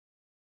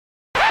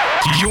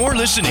You're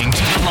listening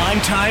to the Lime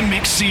Time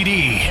Mix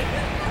CD.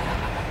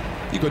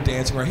 You go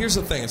dancing around. Here's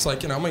the thing. It's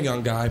like, I'm a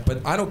young guy,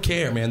 but I don't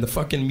care, man. The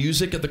fucking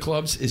music at the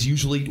clubs is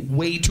usually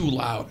way too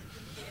loud.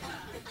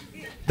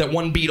 That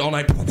one beat all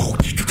night,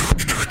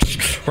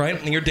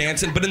 right? And you're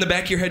dancing, but in the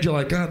back of your head, you're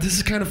like, God, this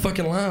is kind of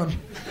fucking loud.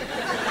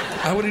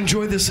 I would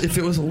enjoy this if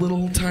it was a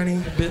little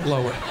tiny bit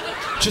lower.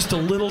 Just a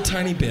little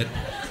tiny bit.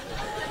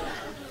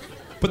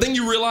 But then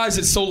you realize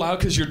it's so loud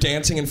because you're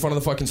dancing in front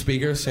of the fucking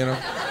speakers, You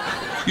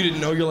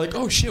didn't know. You're like,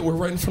 oh shit, we're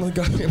right in front of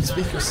the goddamn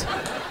speakers.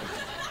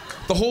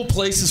 The whole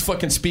place is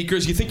fucking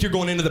speakers. You think you're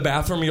going into the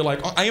bathroom and you're like,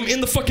 oh, I am in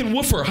the fucking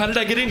woofer. How did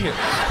I get in here?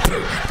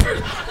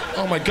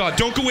 Oh my God,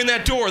 don't go in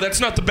that door. That's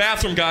not the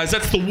bathroom, guys.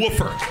 That's the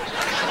woofer.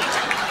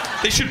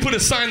 They should put a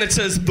sign that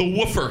says the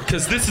woofer,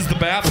 because this is the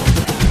bathroom.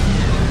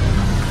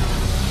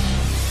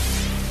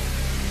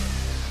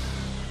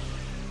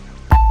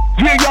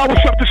 Yeah, y'all,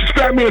 what's up? This is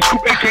Fat Man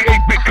Scoop, a.k.a.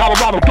 Big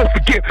Colorado. Don't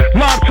forget,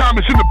 Lime Time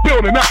is in the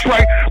building. That's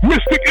right.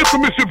 Mystic,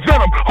 Infamous, and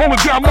Venom. Holding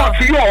down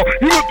Montreal.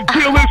 You know what the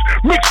deal is?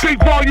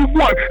 Mixtape Volume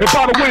 1. And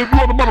by the way, if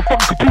you're on the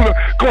motherfucking computer,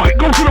 go ahead,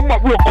 go hit them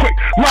up real quick.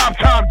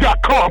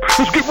 LimeTime.com.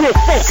 Let's get real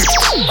focused.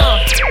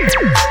 RJ.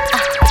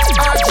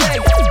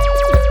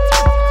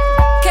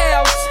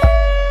 Chaos.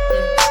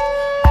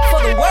 For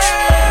the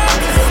world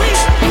to see.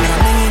 $1.5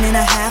 million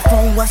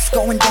on what's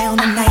going down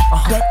tonight.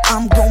 Bet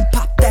I'm gon'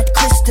 pop that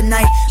Chris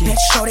tonight. Bet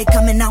sure they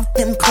coming out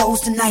them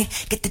clothes tonight.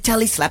 Get the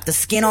telly, slap the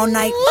skin all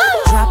night.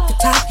 Drop the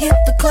top, hit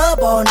the club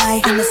all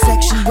night. In the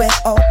section where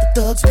all the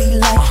thugs be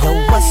like, yo,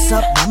 what's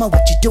up, mama,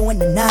 what you doing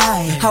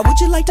tonight? How would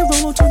you like to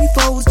roll on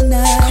 24s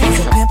tonight? He's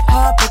a pimp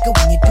heartbreaker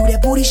when you do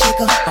that booty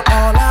shaker. But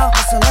all out,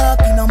 hustle up,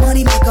 you know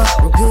money maker.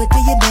 Real good to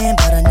your damn,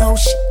 but I know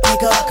shit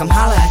nigga. Come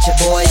holla at your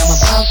boy, I'm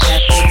about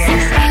that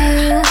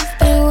nigga. You've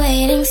been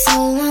waiting so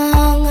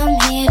long, I'm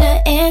here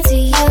to answer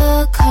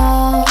your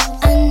call.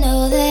 I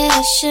know that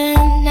I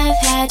shouldn't have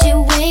had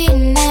you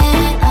waiting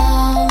at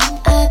all.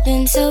 I've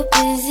been so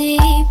busy,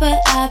 but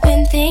I've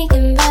been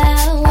thinking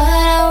about what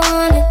I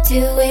wanna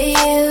do with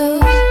you.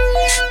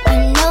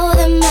 I know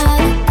them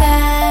other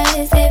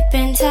guys, they've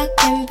been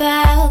talking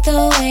about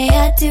the way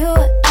I do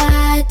what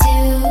I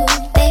do.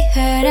 They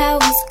heard I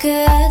was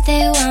good,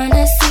 they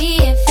wanna see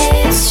if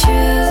it's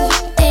true.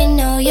 They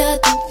know you're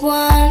the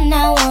one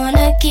I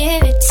wanna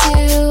give it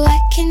to. I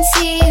can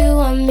see you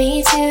want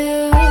me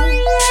too.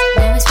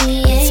 Now it's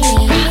me and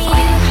me.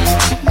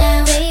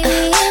 Now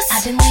baby,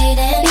 I've been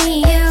waiting for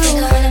you.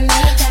 We're gonna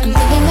make that move. I'm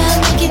thinking about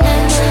making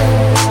that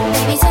move.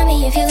 Baby, tell me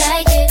if you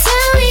like it.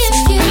 Tell me if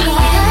you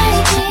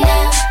like it.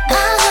 Now,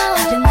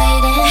 I've been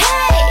waiting.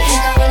 Hey,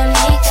 we're gonna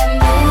make that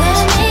move.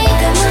 Gonna make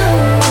that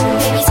move.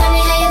 Baby, tell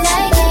me how you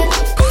like it.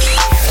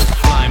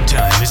 Lime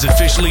Time is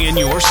officially in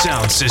your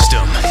sound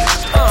system.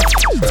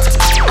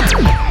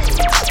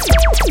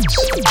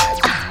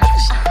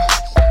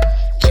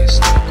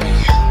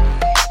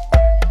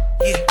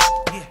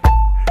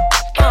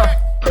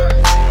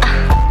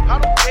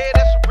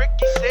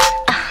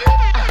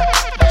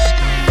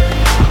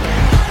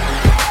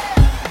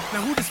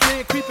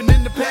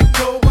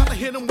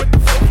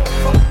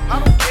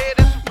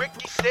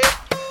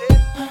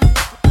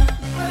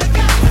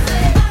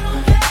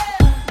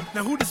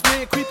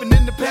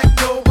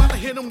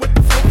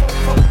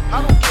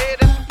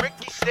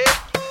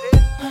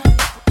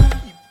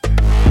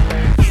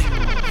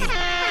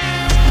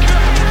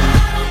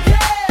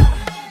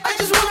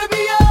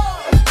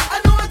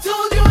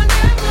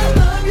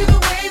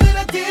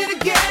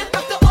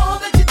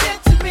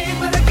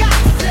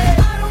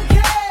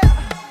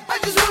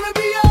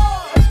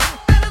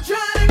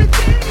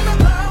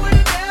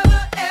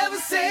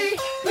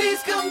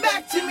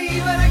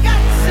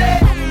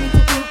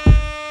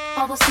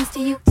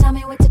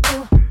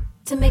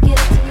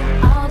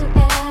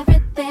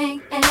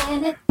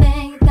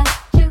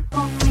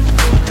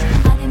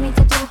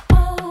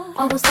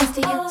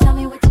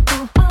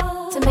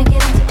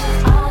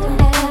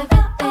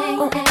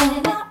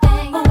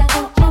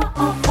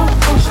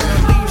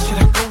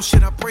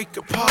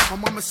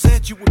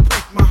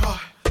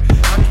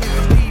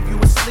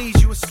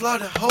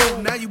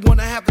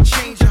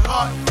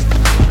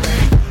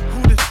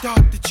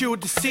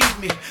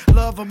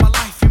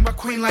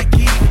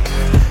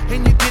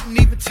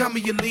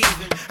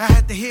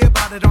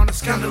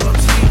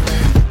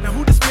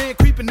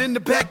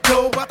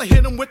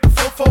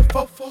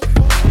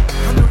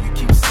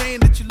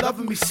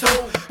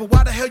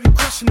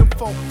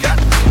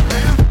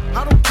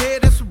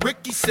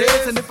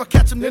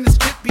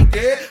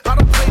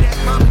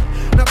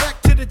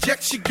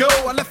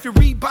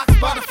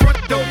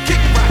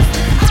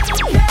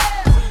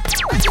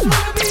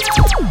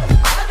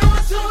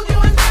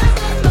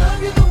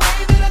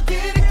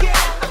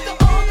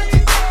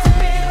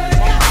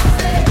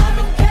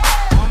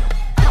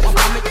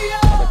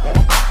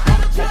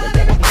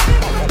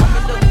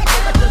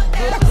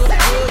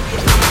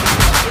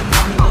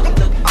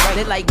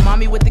 They like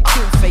mommy with the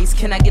cute face,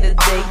 can I get a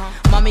date?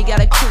 Mommy got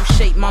a cute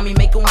shape, mommy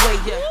make 'em wait.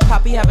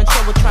 Poppy having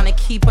trouble trying to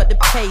keep up the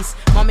pace.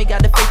 Mommy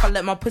got the faith, I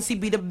let my pussy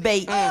be the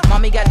bait.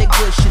 Mommy got the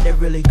good shit, that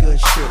really good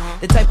shit.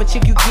 The type of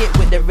chick you get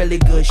with that really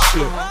good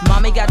shit.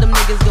 Mommy got them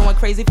niggas going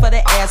crazy for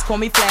the ass. Call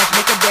me Flash,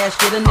 make a dash,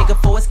 get a nigga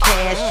for his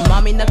cash.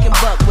 Mommy knuckin'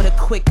 buck with a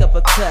quick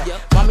uppercut.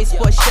 Mommy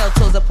sports shell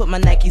toes, I put my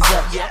Nikes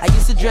up. I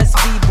used to dress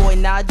B-boy,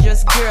 now I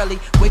dress girly.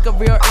 Wake up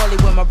real early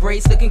with my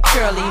braids looking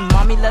curly.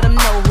 Mommy let them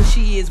know who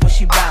she is, what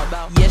she bout.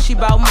 Yeah, she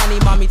bout money,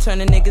 mommy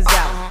turning niggas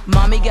out.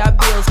 Mommy got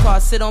bills,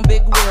 cars sit on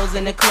big wheels.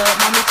 In the club,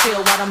 mommy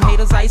chill while them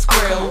haters ice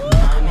grill.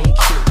 Mommy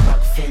cute,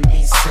 rock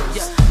Fendi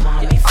suits.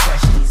 Mommy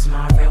fresh, these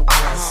my real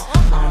breasts.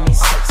 Mommy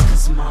sex,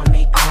 cause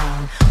mommy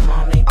grown.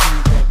 Mommy be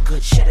that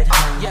good shit at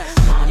home.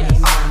 Mommy,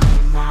 mommy,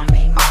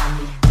 mommy,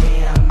 mommy.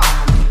 Damn,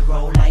 mommy,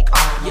 roll like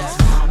almonds.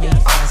 Mommy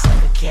fast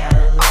like a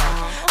Cadillac.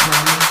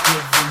 Mommy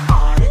give them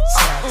heart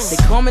attacks. They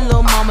call me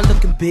Lil' Mama,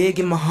 looking big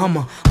in my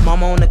Hummer.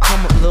 Mama on the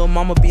come up, Lil'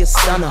 Mama be a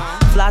stunner.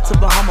 Fly to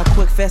Bahama,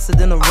 quick, faster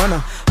than a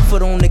runner.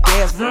 Foot on the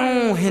gas,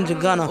 vroom, hinge a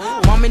gunner.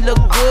 Mommy look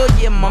good,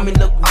 yeah, mommy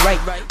look right.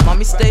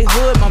 Mommy stay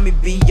hood, mommy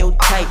be your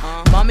type.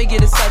 Mommy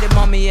get excited,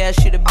 mommy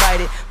ask you to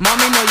bite it.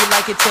 Mommy know you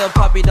like it, tell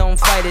Poppy don't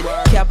fight it.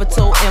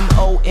 Capital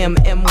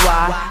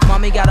M-O-M-M-Y.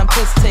 Mommy got him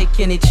piss, take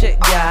any chick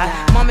guy.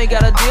 Mommy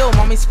got a deal,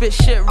 mommy spit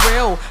shit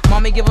real.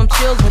 Mommy give him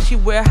chills when she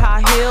wear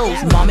high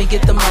heels. Mommy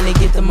get the money,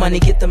 get the money,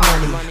 get the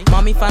money.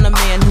 Mommy find a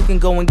man who can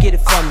go and get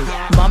it from me.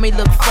 Mommy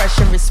look fresh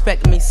and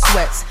respect me,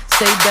 sweats.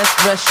 Stay best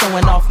dressed,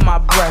 showing off my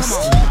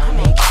breast.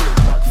 Mommy cute,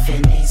 rock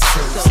Fendi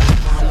suits.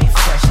 Mommy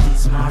fresh,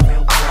 these my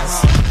real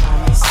breasts.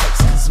 Mommy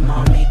sex, cause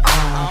mommy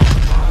grown.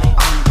 Mommy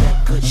be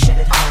that good shit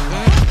at home.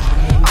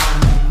 Mommy,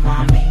 mommy,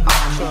 mommy,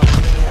 mommy.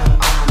 Yeah,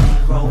 mommy,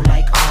 roll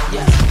like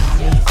almonds.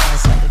 Mommy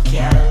fast like a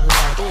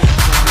Cadillac.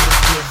 Mommy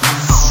give them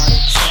heart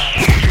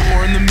attacks.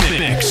 You're in the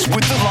mix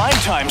with the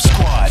Lime Time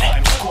Squad.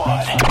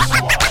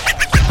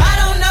 I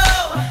don't know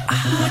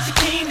what you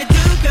came to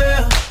do,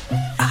 girl.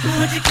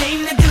 What you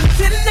came to do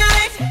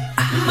tonight,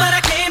 but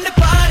I came to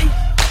party.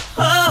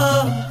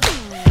 Oh,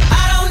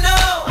 I don't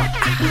know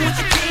what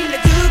you came to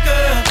do,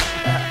 girl.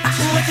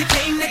 What you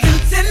came to do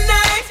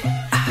tonight,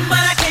 but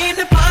I came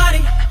to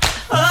party.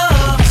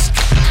 Oh,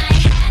 I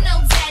ain't had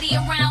no daddy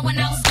around when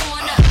I was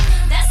growing up.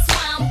 That's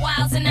why I'm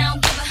wild and I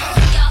don't give a.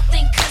 Y'all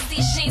think 'cause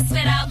these jeans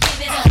fit, I'll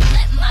give it up.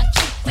 Let my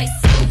cute face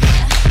fool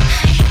ya.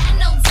 I ain't had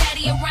no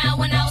daddy around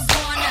when I was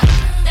growing up.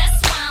 That's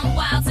why I'm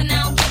wild and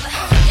I don't give a.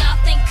 Y'all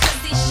think 'cause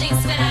these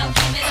jeans fit, I'll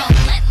give it up.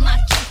 Let my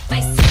cute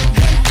face fool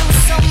ya. Been through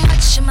so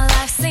much in my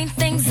life, seen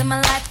things in my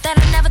life that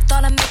I never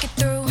thought I'd make it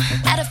through.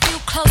 Had a few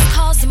close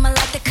calls in my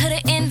life that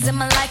could've ended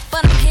my life,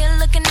 but I'm here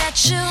looking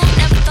at you.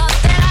 Never thought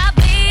that I'd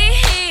be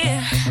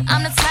here.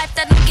 I'm the type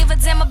that don't give a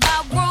damn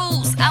about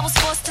rules. I was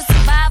forced to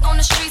survive on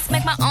the streets,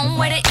 make my own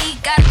way to eat.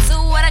 Gotta do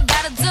what I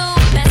gotta do.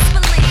 Best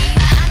believe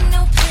I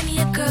know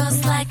plenty of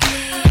girls like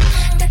me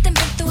that done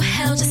been through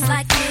hell just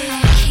like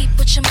me. Keep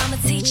what your mama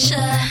teach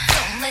ya.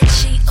 Don't let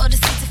cheat or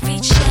deceit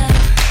defeat ya.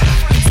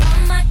 And all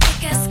my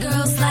kick-ass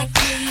girls like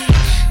me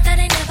that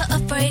ain't never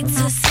afraid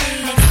to see.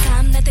 Next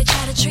time that they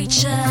try to treat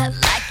ya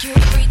like you a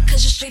freak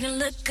 'cause you're straight and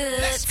look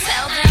good,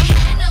 tell them I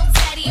had no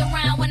daddy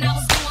around when I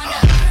was growing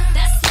up.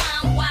 That's why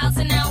I'm wild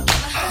and I don't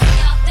give a.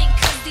 Y'all think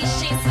 'cause these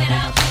jeans fit,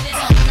 I'll give it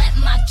up. Let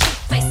my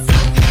cute face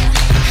fool ya.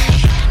 I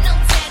ain't had no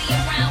daddy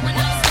around when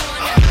I was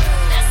growing up.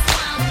 That's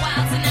why I'm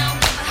wild and I don't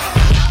give a.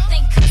 Y'all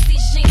think 'cause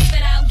these jeans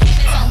fit, I'll give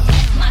it up.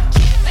 Let my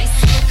cute face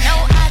fool ya. No,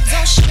 I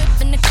don't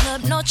strip in the club,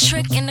 no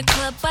trick in the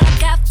club, but I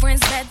got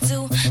friends that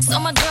do. So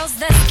my girls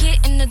that's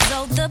getting the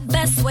dough the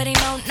best way they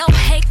know. No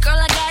hate, girl,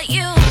 I got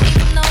you.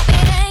 Even though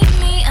it ain't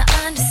me, I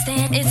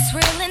understand it's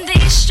real in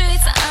these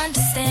streets. I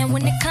understand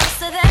when it comes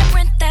to that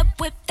rent, that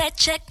whip, that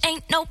check.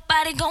 Ain't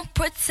nobody gon'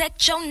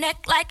 protect your neck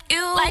like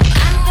you. Like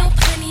I know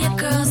plenty of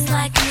girls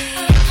like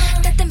me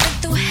that done been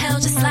through hell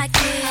just like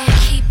me.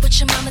 Keep what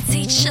your mama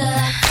teach ya.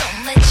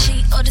 Don't let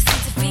cheat or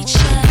deceit defeat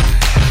ya.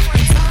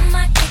 And all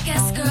my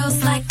kick-ass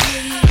girls like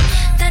me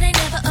that ain't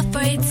never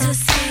afraid to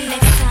see.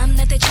 Next time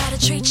that they try to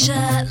treat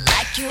ya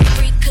like you a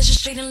freak 'cause you're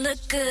straight and look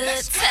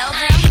good, tell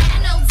them I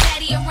had no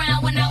daddy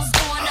around when I was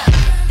growing up.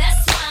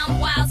 That's why I'm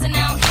wild and I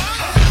don't give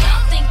a.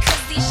 Y'all think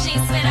 'cause these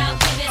jeans fit, I'll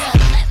give it up.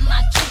 Let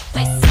my cute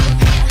face fool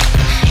ya.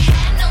 I ain't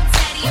had no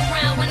daddy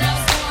around when I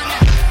was growing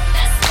up.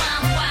 That's why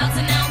I'm wild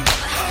and I don't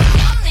give a.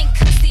 Y'all think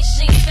 'cause these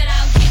jeans fit,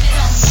 I'll give it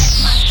up. Let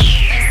my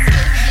cute face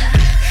fool ya.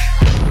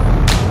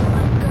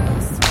 My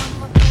girls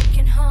from a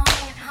broken home.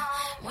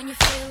 When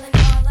you're feeling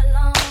all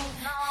alone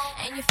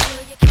and you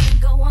feel you can't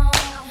go on,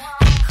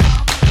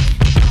 call me.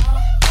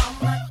 All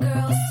my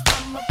girls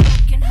from a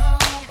broken home.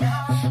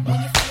 When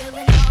you're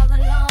feeling all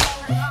alone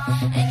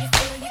and you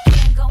feel you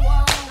can't go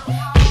on,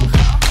 call me.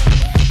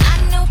 I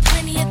know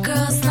plenty of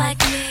girls like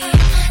me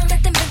that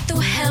done been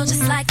through hell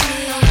just like me.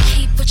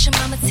 Keep what your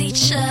mama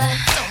teach ya.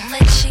 Don't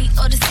let cheat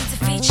or deceit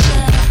defeat ya.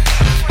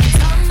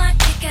 And all my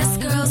kick-ass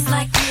girls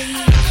like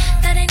me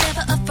that ain't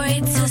never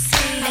afraid to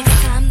see. Next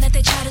time that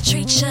they try to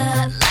treat ya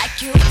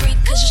like you a freak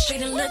 'cause you're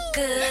straight and look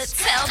good,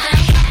 tell them I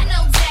ain't had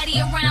no daddy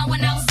around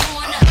when I was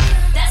growing up.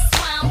 That's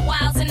why I'm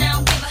wild and I don't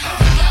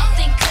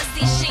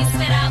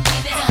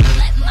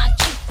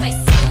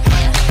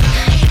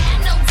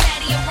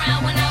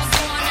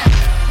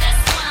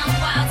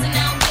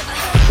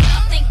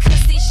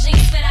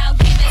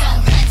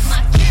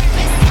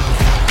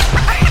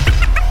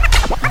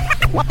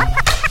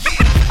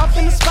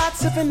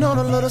sipping on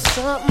a little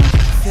something.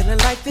 Feeling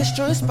like this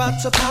joint's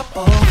about to pop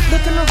off.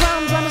 Looking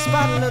around, trying to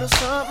spot a little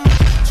something.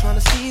 Trying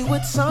to see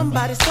what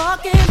somebody's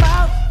talking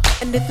about.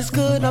 And if it's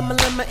good, I'ma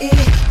lend my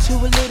ear to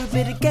a little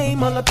bit of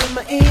game all up in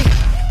my ear.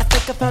 I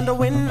think I found a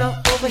window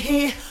over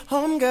here.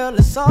 Homegirl,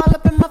 it's all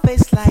up in my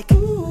face like,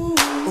 ooh,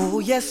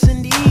 oh yes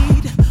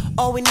indeed.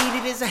 All we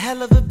needed is a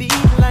hell of a beat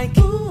like,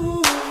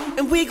 ooh,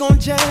 and we gon'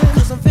 jam,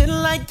 cause I'm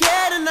feeling like,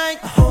 yeah, tonight.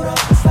 Hold up,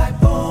 it's like,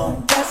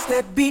 boom, that's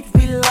that beat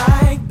we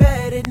like.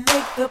 Bet it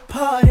make the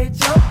party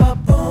jump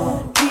up,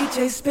 boom.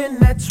 DJ spin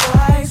that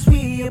twice,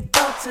 we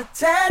about to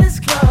tear this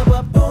club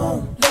up,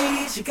 boom.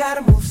 Ladies, you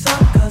gotta move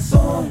some, cause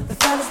boom, the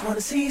fellas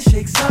wanna see you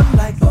shake some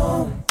like,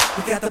 boom.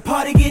 We got the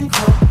party getting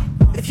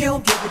crunk. If you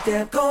don't give a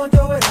damn, go and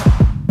throw it up.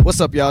 What's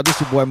up, y'all? This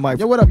your boy Mike.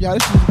 Yo, what up, y'all?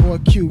 This is your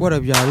boy Q. What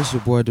up, y'all? This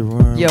your boy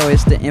Deron. Yo,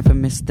 it's the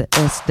infamous, the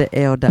S, the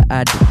L, the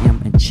I, the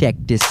M. And check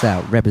this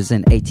out.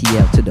 Represent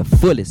ATL to the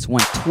fullest.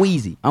 One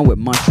Tweezy. I'm with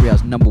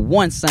Montreal's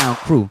 #1 sound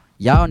crew.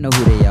 Y'all know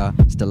who they are.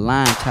 It's the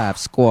Lime Type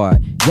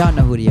Squad. Y'all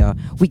know who they are.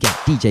 We got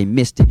DJ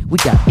Mystic. We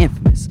got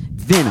Infamous,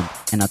 Venom,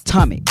 and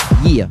Atomic.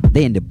 Yeah,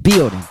 they in the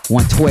building.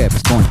 112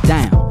 is going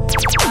down.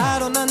 I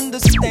don't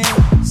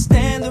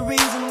understand the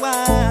reason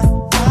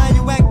why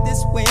you act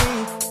this way.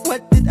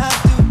 What did I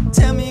do?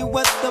 Tell me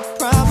what the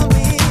problem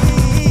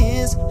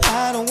is.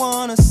 I don't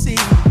wanna see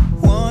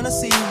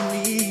you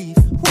leave.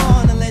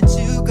 Wanna let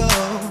you go.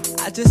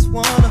 I just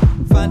wanna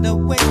find a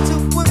way to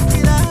work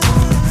it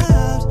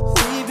out.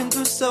 We've been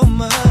through so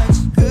much,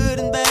 good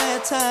and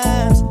bad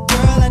times.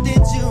 Girl, I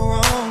did you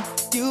wrong.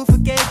 You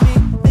forgave me,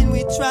 then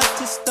we tried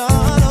to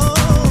start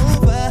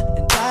over.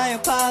 And I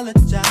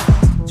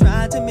apologize,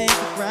 tried to make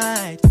it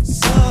right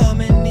so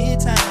many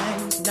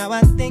times. Now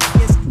I think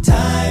it's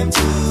time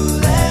to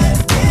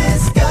let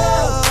this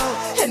go.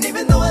 And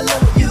even though I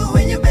love you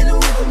and you've been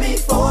with me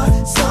for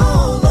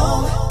so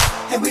long,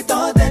 and we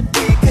thought that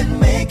we could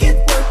make it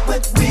work,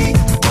 but we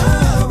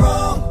were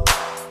wrong.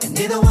 And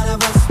neither one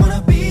of us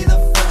wanna be the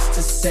first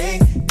to say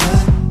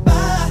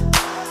goodbye.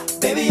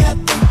 Baby, I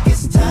think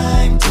it's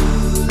time to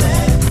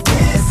let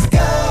this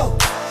go.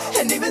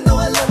 And even though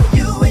I love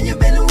you and you've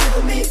been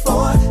with me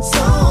for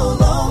so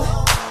long,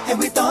 and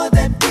we thought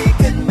that we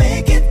could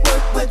make it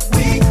work, but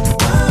we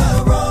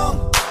were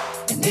wrong.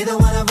 And neither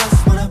one of us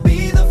wanna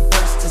be the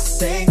first to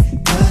say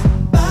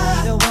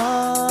goodbye.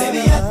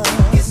 Baby, I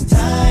think it's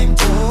time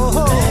to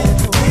let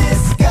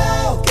this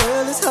go.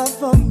 Girl, it's hard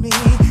for me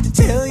to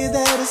tell you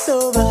that it's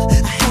over.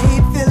 I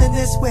hate feeling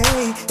this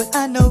way, but I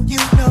know you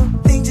know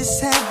things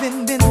just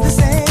haven't been the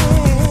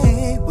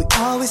same. We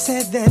always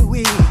said that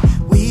we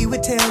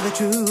would tell the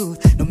truth,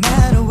 no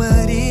matter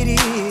what it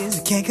is.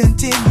 I can't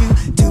continue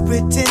to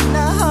pretend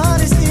our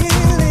heart is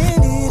still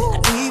in it. I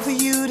need for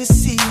you to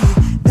see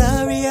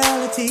the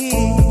reality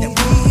that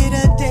we hit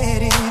a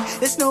dead end.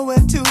 There's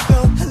nowhere to go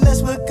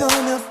unless we're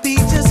gonna be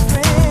just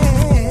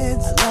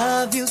friends. I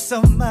love you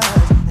so much,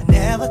 I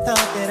never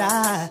thought that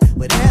I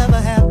would ever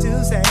have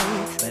to say,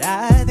 but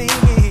I think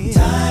it's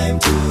time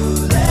to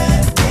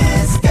let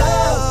this go.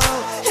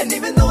 And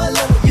even though I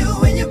love you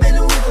and you've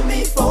been with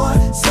me for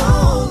so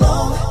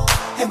long,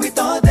 and we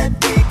thought that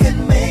we could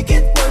make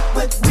it work,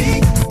 but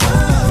we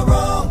were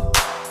wrong.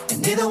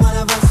 And neither one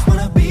of us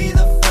wanna be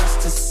the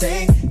first to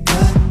say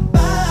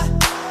goodbye.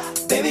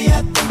 Baby,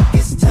 I think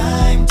it's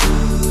time to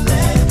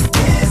let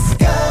this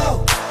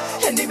go.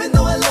 And even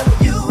though I love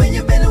you and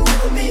you've been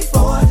with me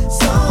for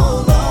so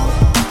long,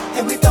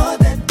 and we thought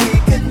that we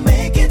could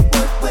make it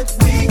work, but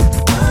we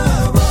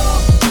were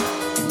wrong.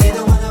 And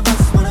neither one of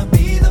us wanna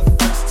be the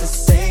first to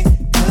say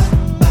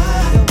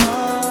goodbye.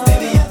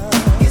 Baby, I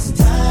think it's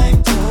time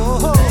to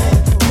let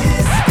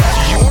this go.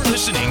 You're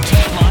listening to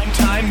Lime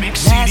Time Mix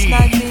Last CD.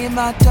 night me and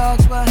my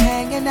dogs were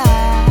hanging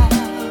out,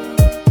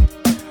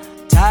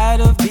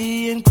 tired of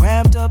being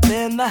cramped up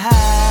in the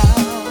house.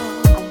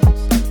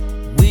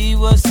 We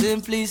were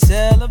simply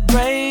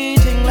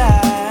celebrating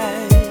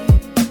life.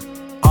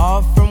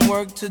 Off from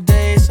work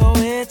today, so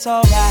it's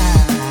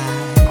alright.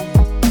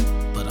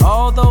 But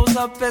all those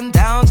up and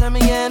downs had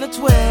me in a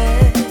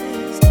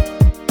twist.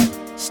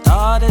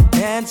 Started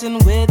dancing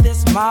with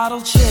this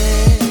model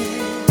chick.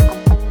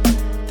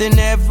 Then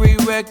every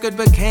record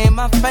became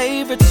my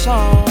favorite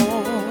song.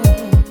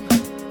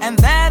 And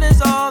that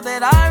is all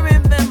that I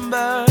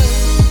remember.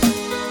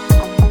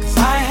 'Cause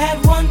I had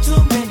one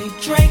too many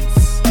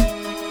drinks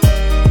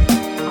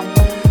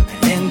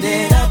and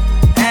ended up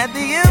at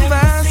the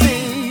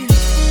embassy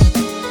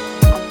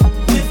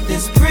with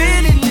this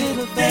pretty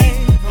little thing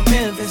from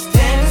Memphis,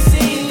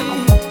 Tennessee.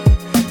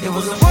 It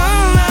was a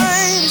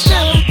one-night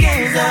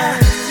extravaganza.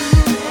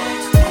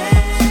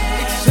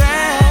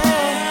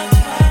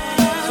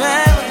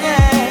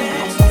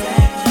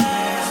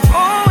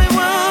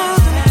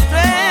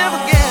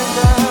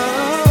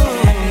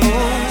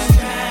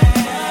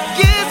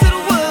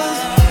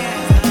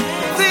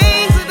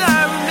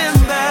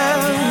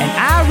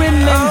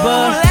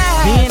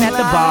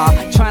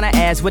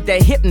 ass with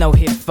that hypno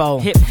hip fo.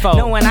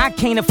 Knowing I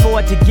can't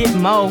afford to get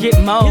more.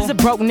 Here's a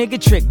broke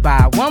nigga trick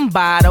by one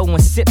bottle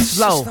and sip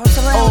slow.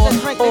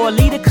 Or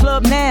leave the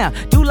club now.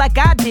 Do like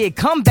I did.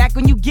 Come back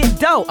when you get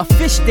dough. A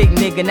fish stick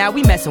nigga. Now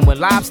we messing with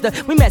lobster.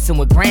 We messing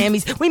with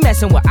Grammys. We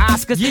messing with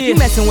Oscars. You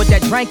messing with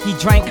that drink you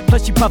drank.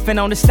 Plus you puffing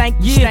on the stank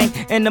you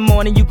stank. In the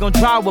morning you gon'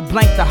 draw a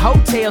blank. The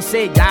hotel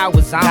said y'all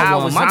was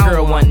on one. My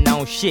girl wasn't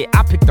on shit.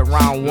 I picked the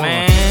wrong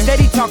one.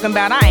 Steady talking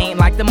about I ain't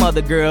like them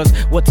other girls.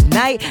 Well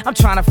tonight I'm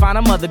trying to find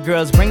them other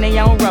girls. Bring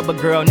their own rubber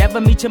girl.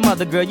 Never meet your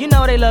mother girl. You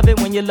know they love it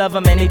when you love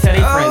them and they tell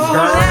their friends,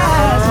 girl.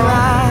 That's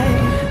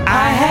right.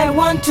 I had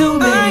one too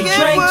many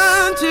drinks.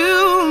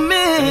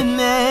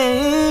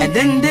 And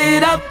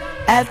ended up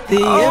at the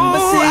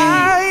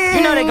embassy.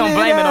 You know they gon'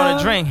 blame it on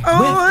the drink.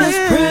 With this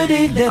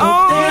pretty little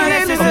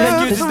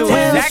thing. Just do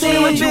exactly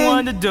what you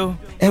wanted to do.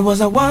 It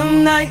was a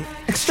one night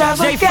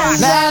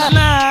extravaganza. Last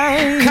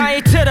night,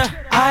 Kanye Titter.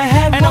 I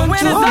had and one the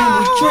too winners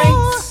many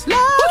drinks.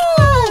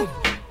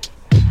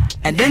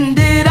 And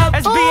ended up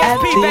at the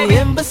baby.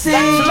 embassy.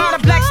 There's a lot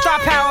of black star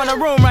power in the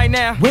room right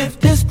now. With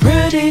this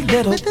pretty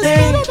little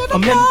thing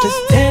from Memphis,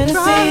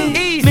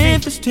 Tennessee.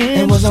 Memphis,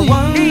 Tennessee. It was a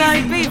one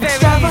night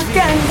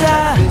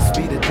extravaganza. This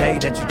be the day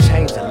that you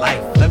change your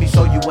life. Let me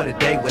show you what a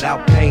day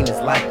without pain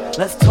is like.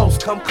 Let's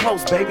toast, come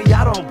close, baby,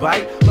 I don't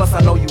bite. Plus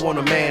I know you want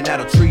a man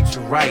that'll treat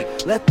you right.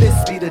 Let this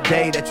be the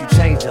day that you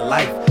change your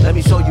life. Let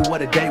me show you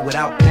what a day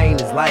without pain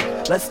is like.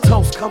 Let's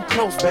toast, come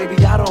close, baby,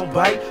 I don't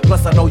bite.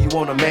 Plus I know you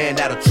want a man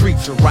that'll treat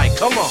you right.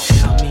 Come on.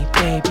 Tell me,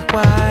 baby,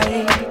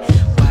 why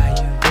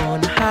you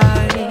wanna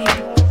hide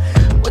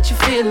what you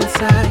feel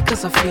inside?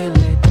 Cause I feel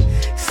it.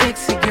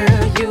 Sexy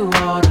girl, you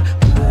oughta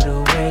put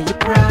away your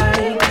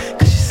pride.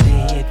 Cause you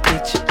see it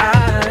with your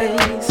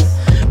eyes.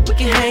 We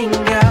can hang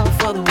out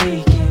for the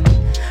weekend,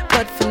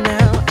 but for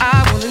now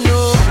I wanna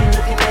know. You're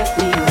looking at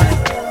me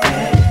like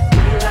that. Do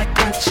you like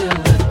what you're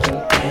looking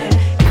at?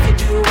 If you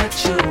do what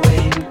you're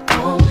waiting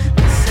on,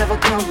 let's have a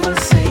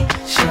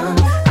conversation.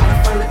 I'll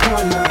find the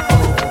corner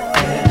over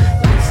there.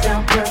 Lights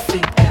down,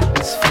 perfect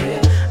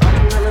atmosphere. I'm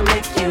gonna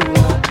make you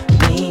want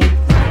me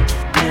right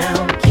now.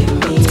 Give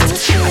me a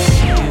chance.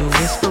 You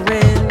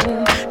whispering,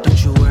 don't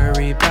you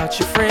worry about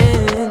your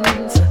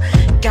friends.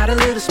 Got a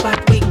little spot,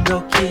 we can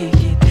go kick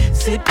it.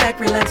 Sit back,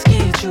 relax,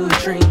 get you a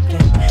drink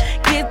and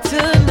get to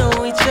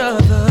know each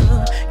other.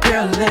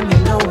 Girl, let me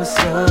know what's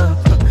up.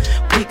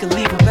 We can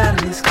leave up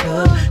out of this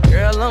club.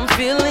 Girl, I'm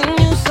feeling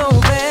you so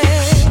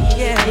bad.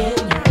 Yeah, in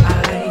your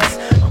eyes,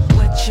 I'm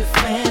what you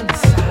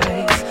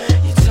fantasize.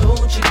 You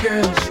told your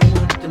girls you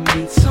wanted to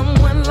meet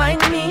someone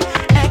like me,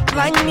 act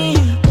like me,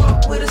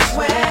 walk with a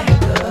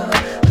swagger,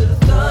 little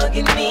thug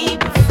in me,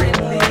 but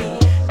friendly.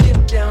 Dip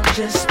down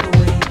just the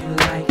way you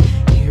like.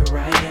 Here I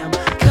am,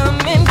 come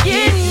and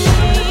get me.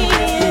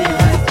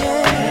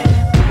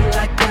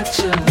 Like what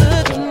you're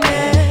looking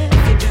at.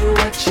 If you do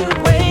what you're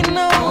waiting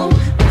on,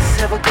 let's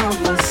have a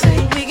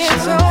conversation. We can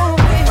talk.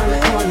 Find the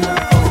corner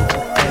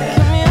over there.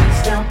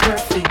 Lights down,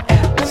 perfect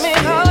atmosphere.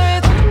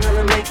 I'm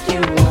gonna make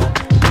you want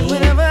me.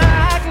 Whatever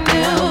I can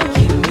do.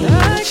 Give me a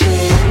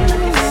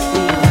chance.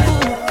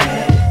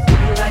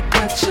 Like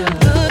what you're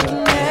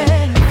looking at.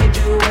 If you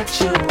do what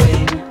you're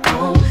waiting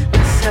on,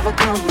 let's have a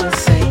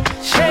conversation.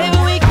 Baby,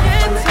 we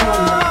can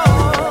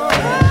talk.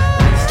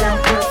 Lights down,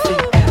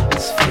 perfect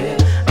atmosphere.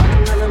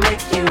 I'm gonna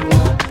make you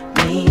want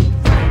me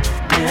right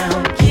now.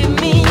 Give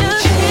me a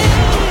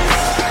chance.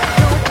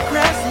 Don't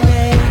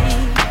procrastinate.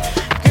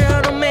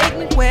 Girl, don't make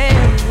me wait.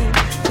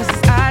 Cause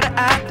this eye to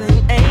eye thing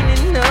ain't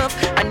enough.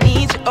 I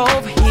need you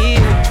over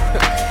here.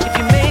 If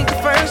you make the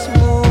first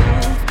move,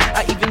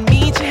 I even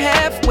meet you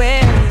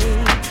halfway.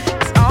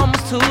 It's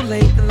almost too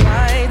late, the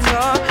lights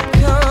are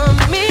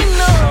coming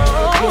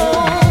on.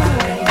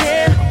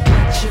 Yeah,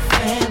 what you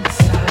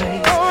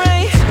fantasize.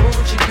 Alright,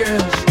 told you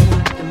girls you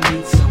wanted to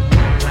meet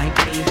someone like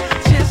me,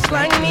 just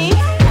like me.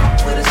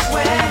 Walk with a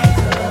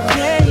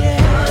swagger, yeah,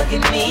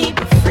 hugging me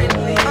but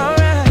friendly.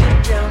 Alright, get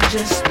down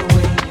just the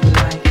way you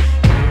like.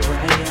 Here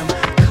I am,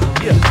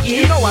 come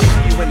Yeah, you know I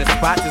see you in the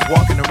spot just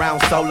walking around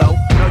solo.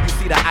 Know you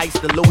see the ice,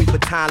 the Louis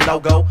Vuitton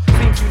logo.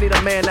 Seems you need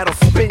a man that'll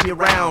spin you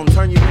round,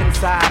 turn you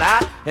inside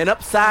out and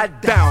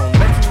upside down.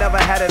 Bet you never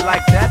had it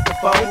like that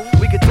before.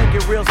 We could take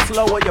it real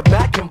slow or your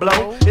back can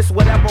blow. It's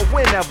whatever,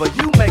 whenever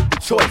you make the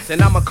choice.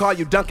 And I'ma call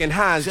you Duncan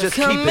Hines, just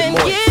keep come it and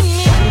moist. get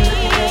me.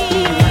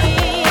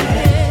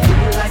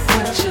 Like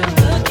what you're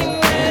looking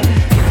at.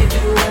 If you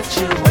do what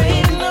you're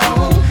waiting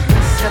on,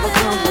 let's have a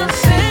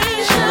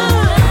conversation.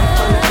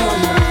 Find the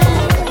corner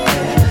over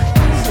there.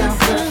 Lights down,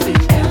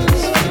 perfect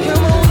atmosphere.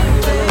 I'm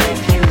gonna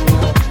make you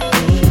want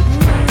me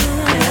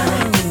right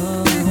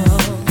now.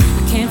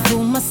 I can't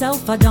fool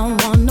myself, I don't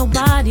want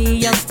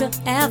nobody else to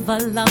ever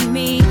love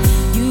me.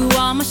 You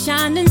are my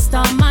shining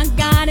star, my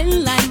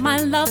guiding light, my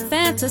love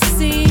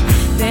fantasy.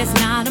 There's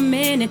not a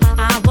minute,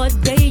 hour,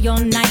 day or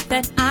night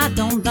that I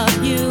don't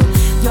love you.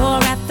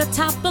 You're at the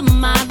top of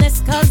my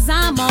list, cause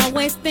I'm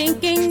always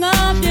thinking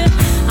of you.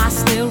 I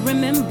still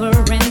remember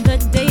in the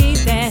day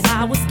that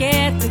I was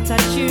scared to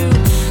touch you.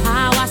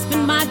 How I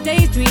spend my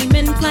days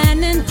dreaming,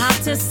 planning how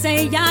to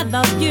say I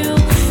love you.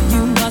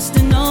 You must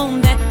have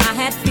known that I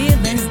had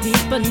feelings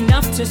deep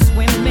enough to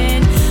swim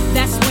in.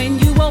 That's when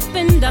you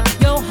opened up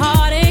your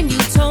heart and you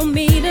told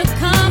me to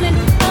come and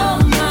oh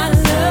my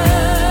love.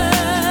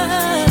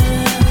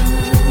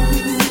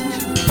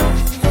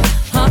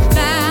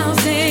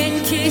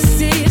 1,000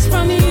 kisses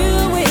from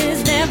you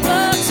is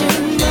never too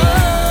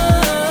much.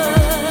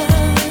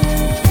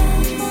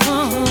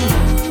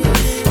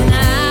 And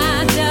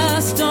I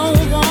just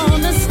don't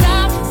wanna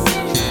stop.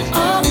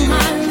 Oh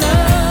my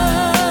love.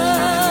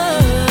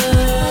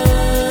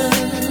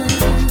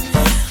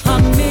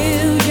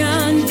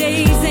 1,000,000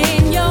 days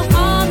in your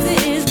arms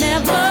is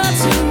never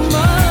too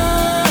much.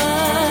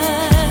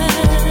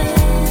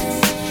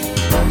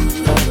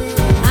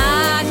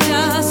 I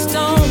just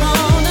don't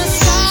wanna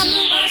stop.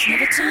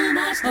 Never too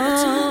much, never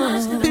too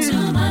much, never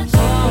too much.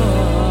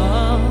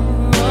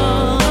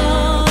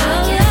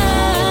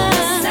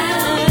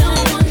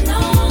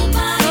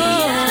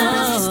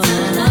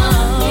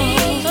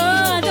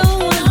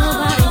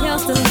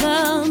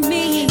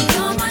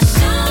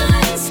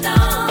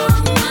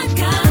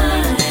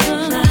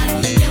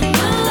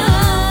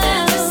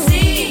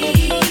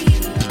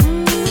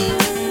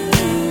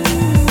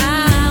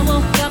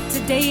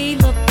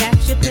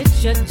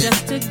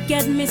 Just to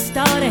get me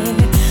started,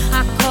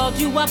 I called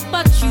you up,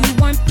 but you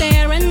weren't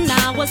there, and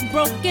I was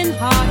broken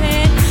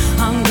hearted.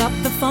 Hung up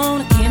the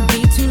phone, I can't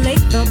be too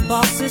late. The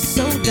boss is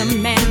so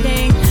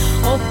demanding.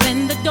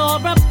 Open the door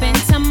up, and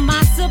to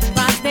my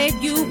surprise,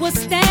 babe, you were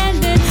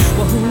standing.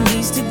 Well, who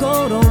needs to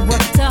go to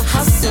work to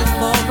hustle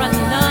for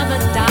another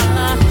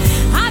dollar?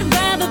 I'd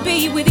rather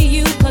be with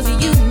you, 'cause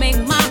you make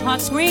my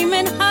heart scream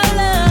and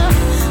holler.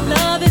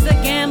 Love is a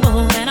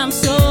gamble, and I'm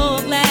so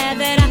glad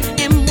that I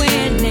am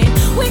winning.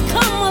 We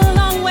come a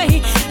long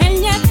way, and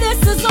yet this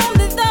is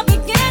only the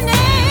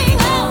beginning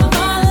of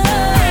my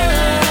love.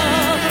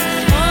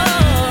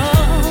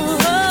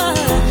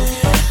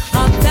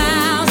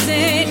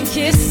 1,000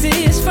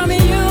 kisses from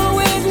you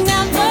is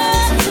never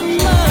too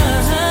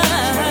much.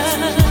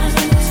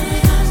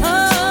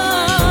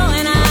 Oh,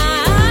 and I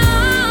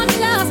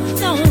just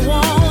don't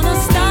wanna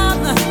stop.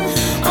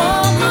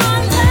 Oh, my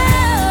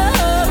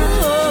love.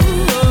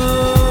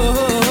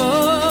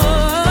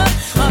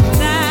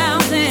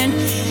 1,000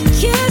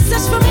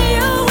 kisses from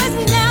you is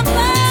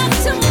never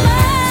too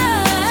much.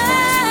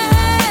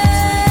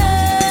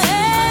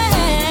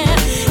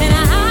 And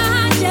I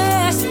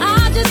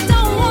just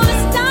don't wanna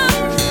stop.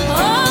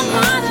 Oh,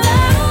 my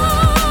love.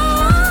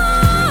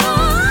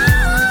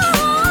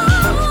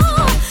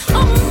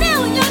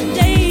 1,000,000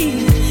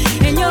 days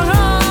in your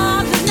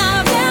arms is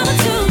never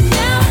too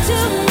much.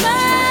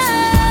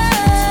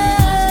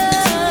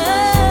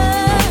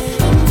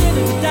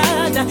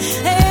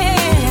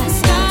 Hey,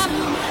 stop.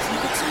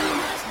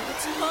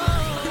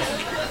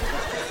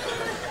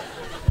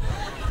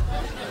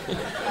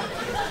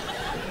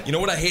 You know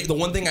what I hate? The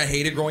one thing I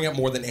hated growing up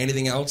more than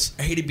anything else,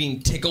 I hated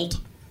being tickled.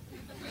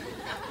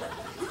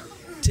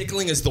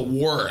 Tickling is the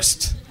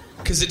worst.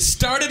 Because it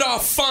started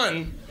off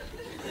fun,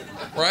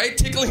 right?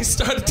 Tickling,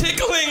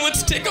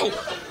 let's tickle.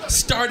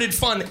 Started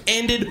fun,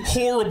 ended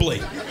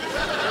horribly.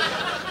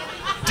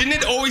 Didn't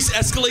it always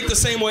escalate the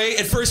same way?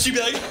 At first you'd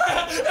be like, come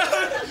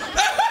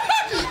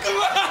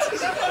on.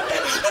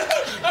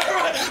 All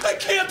right, I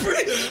can't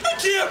breathe.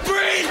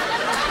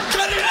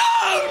 Cut it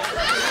out.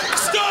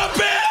 Stop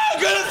it. I'm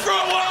gonna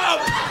throw up.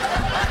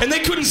 And they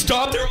couldn't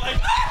stop. They were like,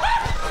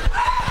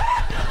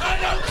 I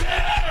don't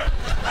care.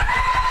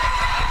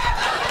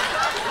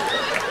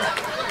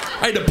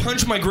 I had to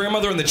punch my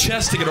grandmother in the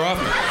chest to get her off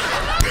me.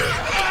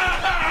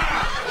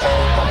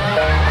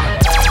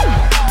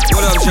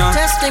 What up, John?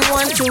 Testing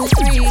 1, 2,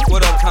 3.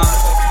 What up, Con?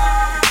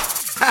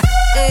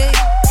 Hey,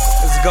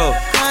 Let's go.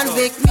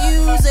 convict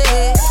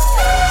music.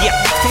 Yeah.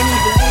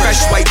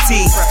 Fresh white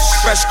tee,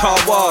 fresh car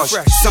wash.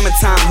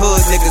 Summertime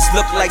hood niggas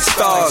look like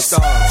stars.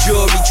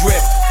 Jewelry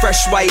drip,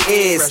 fresh white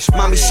ears.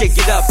 Mommy shake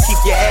it up, keep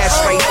your ass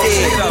right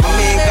there. My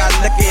man got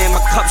liquor in my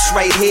cups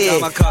right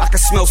here. I can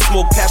smell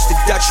smoke past the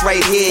Dutch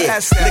right here.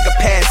 Nigga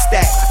past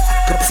that.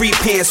 Capri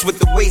pants with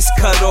the waist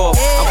cut off.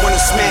 I wanna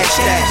smash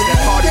that.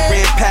 Party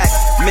ran pack,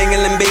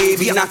 mingling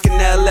baby, knocking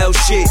LL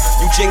shit.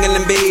 You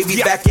jingling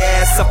baby, back your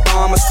ass up,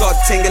 I'ma start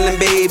tingling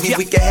baby.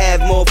 We can have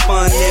more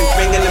fun than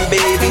ringling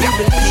baby.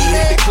 He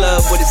hit the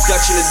club with a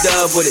Dutch and a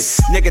dub with it.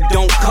 Nigga,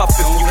 don't cuff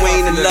if you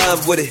ain't in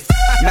love with it.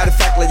 Matter of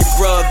fact, let your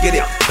bruh get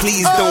it.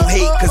 Please don't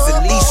hate, 'cause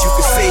at least you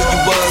can say you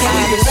was Can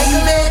with you it. take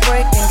a little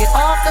break and get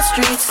off the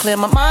streets? Clear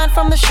my mind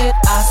from the shit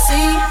I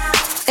see.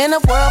 In a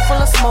world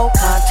full of smoke,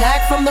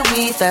 contact from the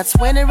weed, that's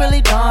when it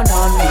really dawned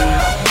on me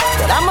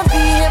that I'ma be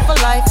here for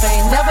life,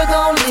 ain't never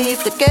gonna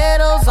leave. The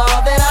ghetto's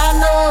all that I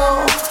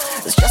know.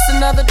 It's just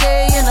another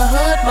day in the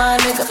hood, my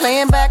nigga,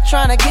 laying back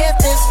trying to get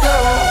this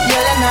dough.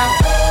 Yelling out,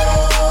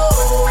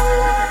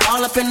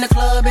 all up in the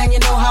club, and you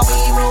know how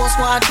we roll,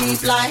 squad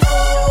deep like,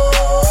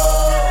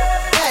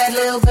 bad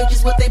little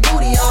bitches with their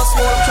booty all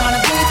swole, trying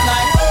to beat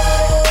like,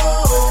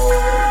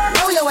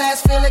 know your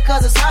ass feel it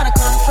 'cause it's out of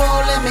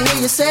control. Let me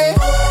hear you say,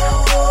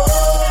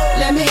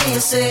 let me hear you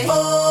say,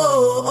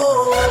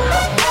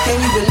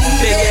 can you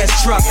believe Big it? ass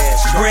truck,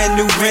 brand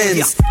new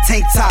rims.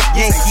 Tank top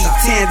Yankee,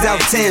 tanned out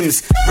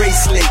Timbs.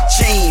 Bracelet,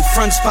 chain,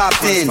 fronts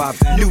popped in.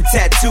 New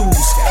tattoos,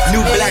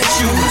 new black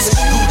shoes.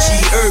 Gucci,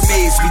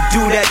 Hermes, we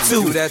do that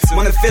too.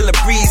 Wanna feel a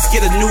breeze,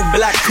 get a new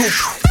black coupe.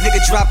 Nigga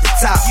drop the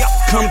top,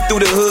 come through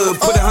the hood.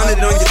 Put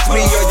 100 on your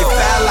 3 or your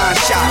foul line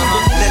shot.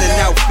 Linen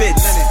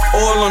outfits,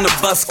 all on the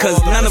bus.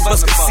 Cause none of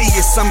us can see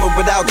your summer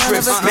without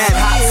trips. Mad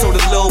hot, so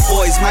the little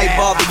boys might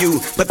bother you.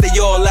 But they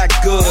all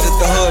act good at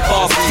the hood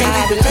barbecue. Can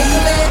you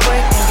believe it?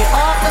 Break and get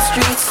off the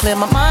streets. Clear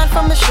my mind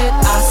from the shit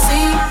I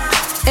see.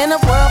 In a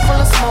world full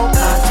of smoke,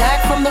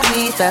 contact from the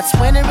weed. That's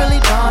when it really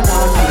dawned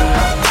on me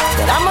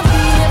that I'ma be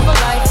here for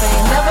life,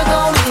 ain't never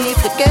gonna leave.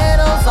 The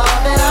ghetto's all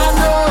that I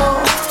know.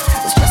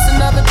 It's just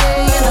another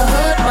day in the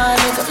hood, my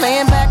nigga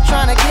laying back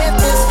trying to get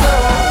this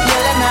flow.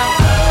 Yeah, let now.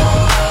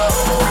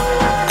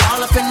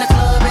 All up in the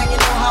club and you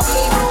know how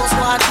we roll,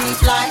 squad deep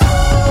like.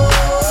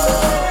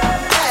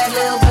 Bad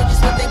little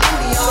bitches with their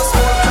booty all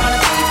sore, trying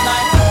to deep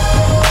like.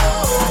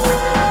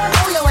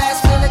 Oh, your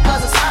ass feel it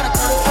 'cause it's out of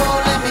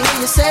control. Let me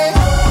hear you say.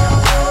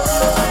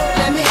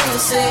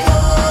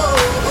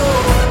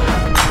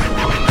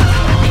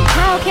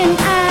 How can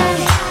I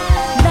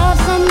love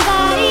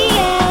somebody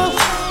else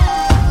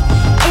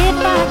if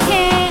I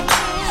can't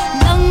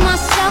love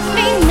myself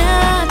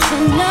enough to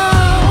know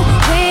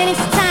when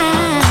it's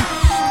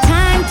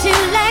time to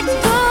let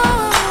go?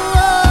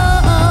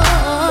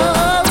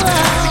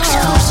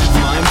 Exclusive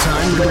Lime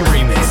Time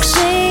remix.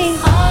 Sing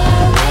all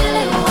I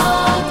really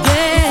want,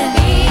 yeah, to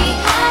be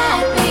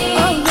happy,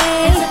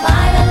 and to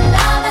find a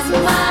love that's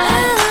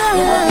mine.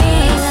 It will be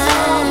so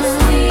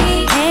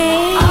sweet.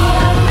 All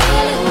I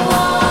really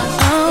want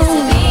is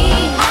to be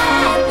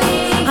happy.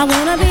 I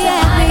wanna be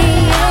happy.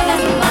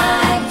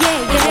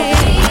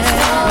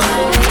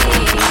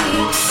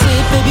 Say,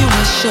 baby,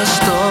 what's your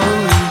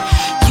story?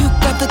 You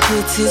got the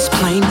goods, it's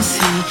plain to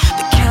see.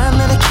 The kind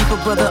that'll keep a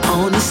brother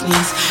on his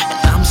knees. And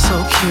I'm so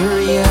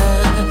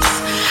curious.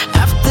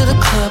 After the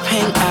club,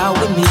 hang out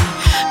with me.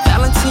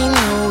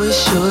 Valentino is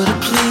sure to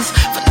please.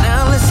 For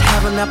now, let's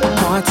have an apple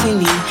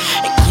martini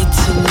and get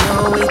to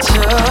know each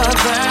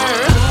other.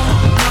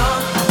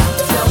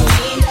 Tell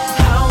me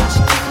how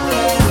you do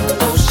that.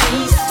 Oh,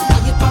 she's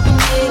when you're popping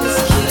in,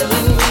 it's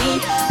killing me.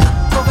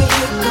 Look over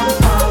here, come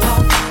follow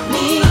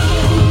me.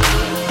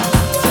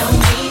 Tell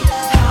me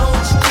how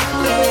you do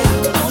that.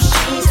 Oh,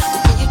 she's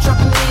when you're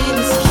dropping in,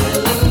 it's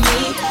killing me.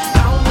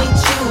 I'll meet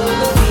you in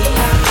the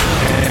VIP.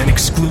 An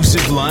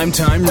exclusive Lime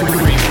Time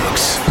remix.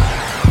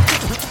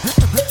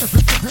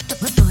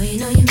 Boy, you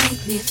know you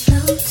make me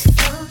float.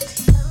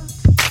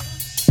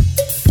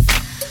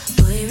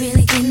 Boy, you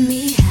really get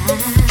me high.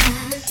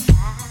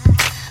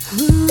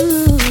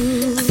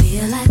 Ooh, I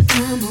feel like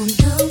I'm on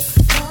dope.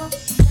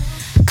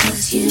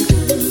 'Cause you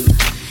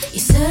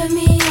serve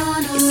me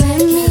on a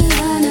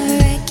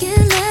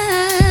regular.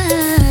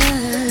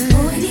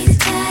 Boy, need to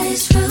tie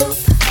this rope.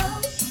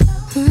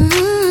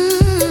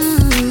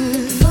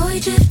 Boy,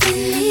 drifting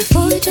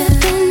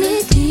me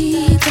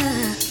deeper.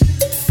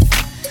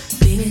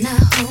 Baby,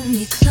 now hold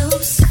me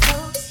close.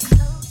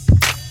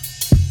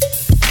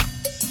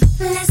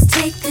 Let's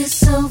take this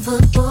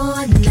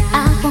overboard now. I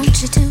want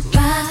you to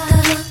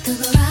rock the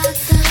boat.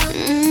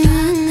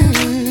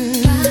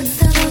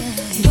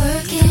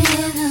 Work it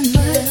in the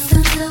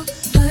middle.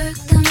 Work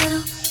the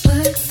middle.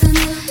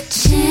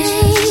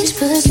 Change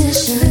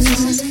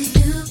positions.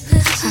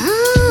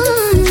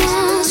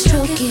 Now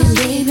stroke it,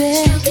 baby.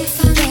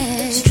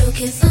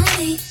 Stroke it for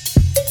me.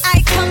 I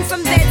come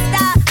from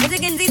Bed-Stuy,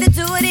 Michigan's either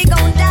do or they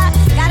gon' die.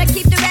 Gotta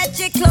keep the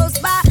ratchet close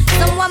by.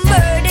 Someone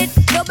murdered,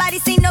 nobody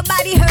seen,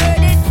 nobody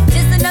heard it.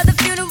 Just another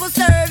funeral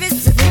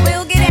service.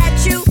 We'll get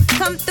at you,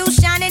 come through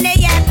shining, they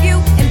yap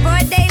you. In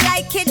broad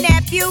daylight,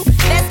 kidnap you.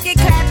 Let's get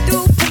clapped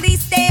through.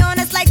 Police stay on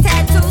us like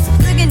tattoos.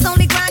 Michigan's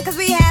only grind 'cause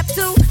we have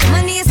to.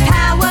 Money is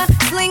power,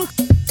 sling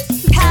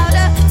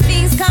powder.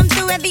 Fiends come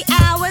through every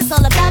hour. It's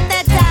all about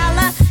that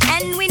dollar,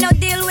 and we no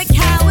deal with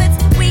cowards.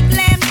 Weak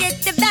lambs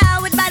get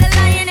devoured by the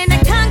lion in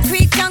the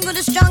concrete jungle.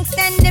 The strong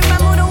stand and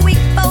rumble, the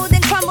weak fold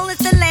and crumble.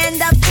 It's the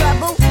land of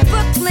trouble.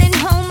 Brooklyn,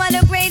 home of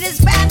the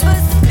greatest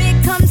rappers.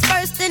 Big comes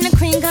first and the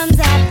cream comes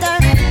after.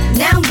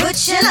 Now put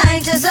your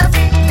lighters up.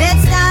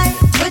 Bed-Stuy,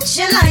 put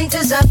your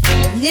lighters up.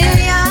 New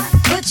York,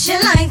 put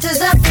your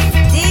lighters up.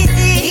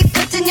 DC, keep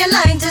putting your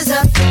lighters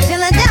up.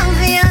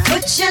 Philadelphia,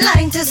 put your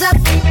lighters up.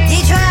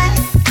 Detroit,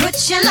 put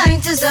your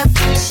lighters up.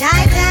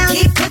 Chi-Town,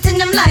 keep putting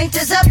them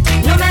lighters up.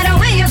 No matter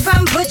where you're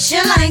from, put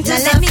your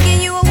lighters up. Now let me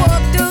give you a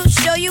walkthrough,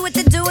 show you what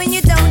to do and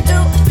you don't do.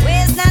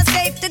 Where it's not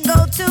safe to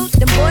go to.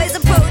 The boys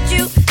approach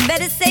you,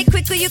 better stay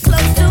quick who you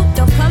close to.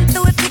 Don't come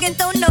through if you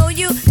don't know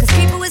you. 'Cause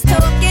people is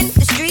talking,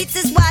 the streets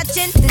is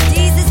watching. The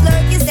D's is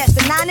lurking, that's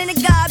the nine in the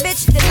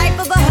garbage. The life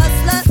of a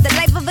hustler, the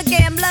life of a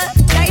gambler.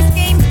 Dice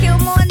games kill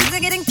more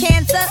nigga than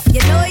cancer.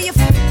 You know you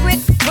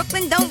with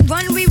Brooklyn, don't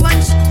run, we run.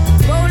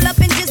 Roll up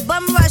and just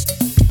bum rush.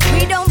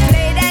 We don't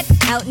play that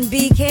out in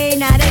BK,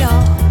 not at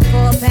all.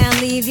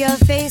 £4, leave your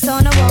face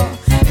on the wall.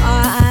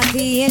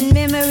 R.I.P.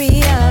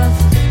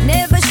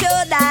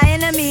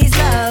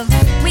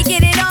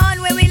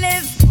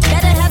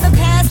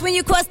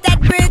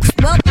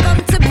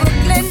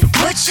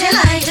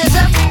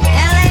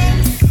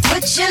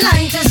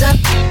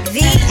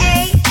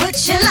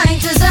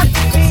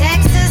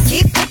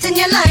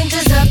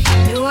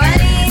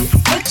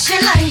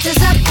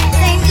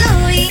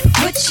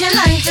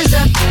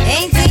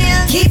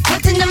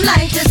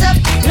 lighters up.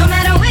 No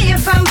matter where you're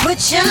from,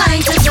 put your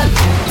lighters up.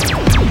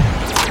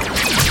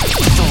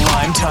 The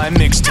Lime Time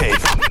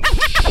Mixtape.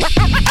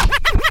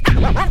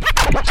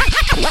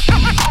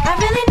 I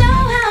really know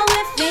how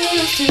it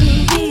feels to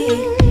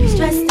be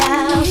stressed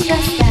out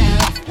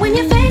when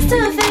you're face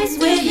to face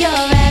with your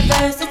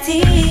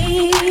adversity.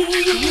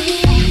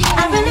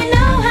 I really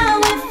know how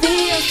it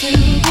feels to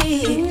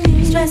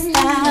be stressed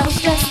out.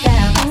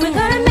 We're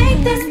gonna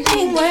make this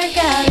thing work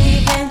out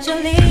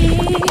eventually.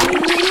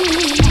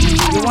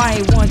 Yo, I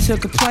ain't one to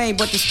complain,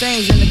 but the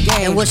stains in the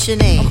game. And what's your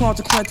name? I'm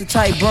consequential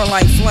type, burn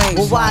like flames.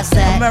 Well, why's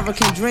that?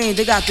 American dream,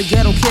 they got the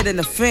ghetto kid and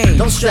the fiend.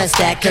 Don't stress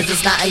that, cause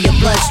it's not in your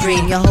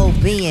bloodstream. Your whole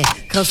being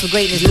comes from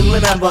greatness, you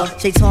remember.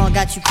 Shaitan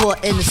got you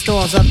caught in the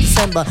storms of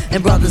December.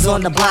 And brothers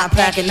on the block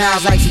packing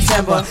knives like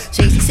September.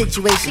 Change the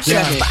situation,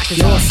 Yeah. the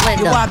pockets all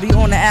slender. Yo, I be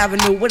on the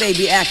avenue where they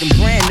be acting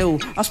brand new.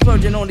 I'm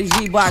splurging on these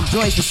Reebok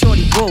joints for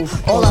shorty boo.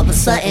 All of a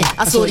sudden,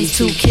 I saw these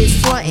two kids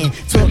frontin',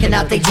 talking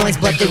out their joints,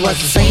 but they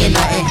wasn't saying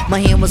nothing. My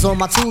hand was on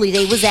my toolie,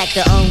 they was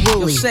acting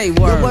unruly. Yo, say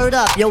word. Yo, word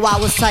up, yo, I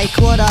was tight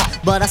caught up,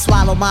 but I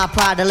swallowed my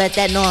pride to let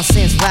that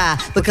nonsense ride.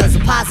 Because the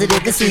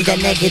positive, it seems that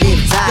negative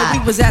Yo, died.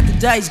 we was at the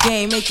dice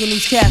game, making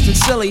these cats look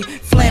silly.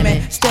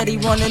 Flamming, steady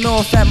running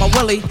off at my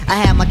willy. I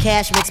had my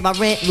cash mix my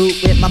rent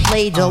route with my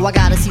play dough. I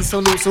gotta see so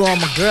loose, so all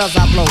my girls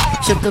I blow.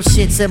 Shook them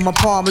shits in my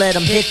palm, let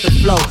them hit the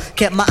flow.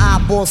 Kept my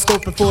eyeball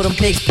scoping for them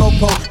pigs,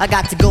 popo. I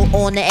got to go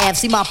on the Ave,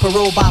 see my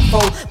parole by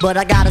foe. But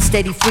I gotta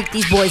steady freak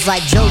these boys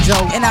like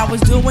JoJo. And I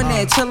was doing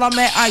it till I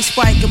met Ice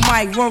Spike and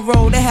Mike. One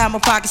road, they had my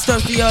pockets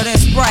thirstier than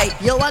Sprite.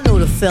 Yo, I know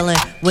the feeling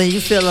when you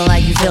feeling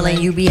like you feeling.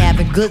 You be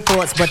having good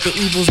thoughts, but the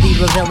evils be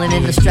revealing.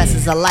 And the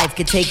stresses of life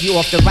can take you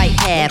off the right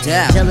path.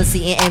 Yeah.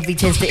 Jealousy and envy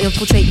tends to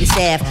infiltrate your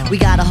staff. We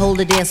gotta hold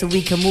it in so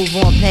we can move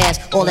on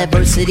past all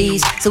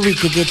adversities, so we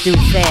can get through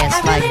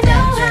fast I really like know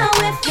that.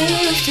 how it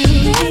feels to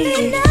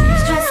be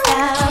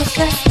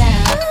stressed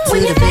out.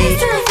 When you're face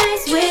to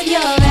face with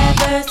your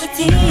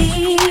adversity.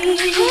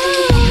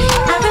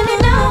 I really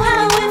know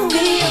how it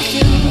feels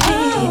to be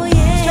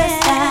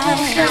stressed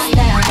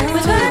out.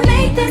 We're gonna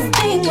make this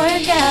thing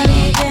work out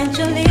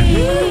eventually.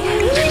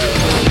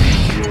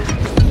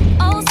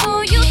 Oh, so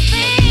you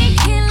think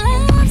he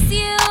loves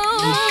you?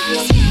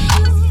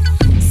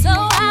 So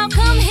how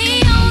come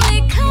he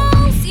only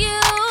calls you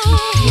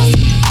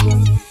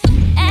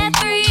at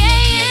 3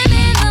 a.m.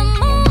 in the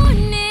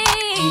morning?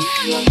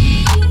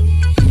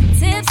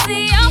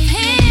 Tipsy off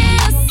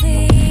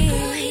Hennessy.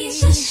 He's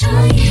just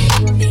trying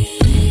to be.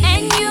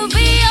 And you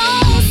be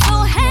oh so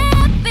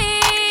happy,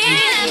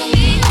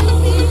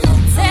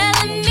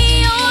 telling me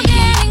you're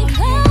getting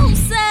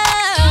closer.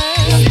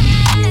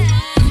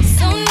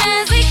 Soon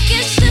as he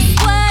gets just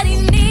what he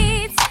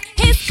needs,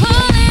 he's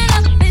pulling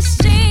up his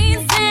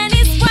jeans and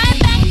he's right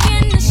back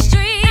in the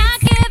street. Not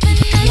giving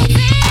a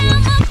damn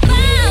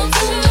about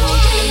you.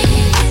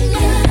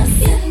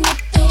 Messing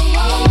with the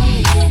wrong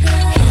nigga.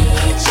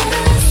 He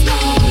just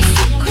wants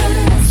to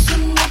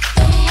crushing with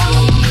the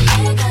wrong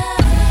nigga.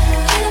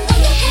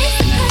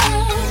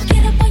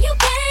 Get up on your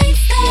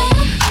gangsta,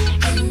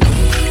 and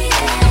leave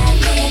that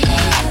nigga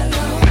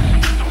alone.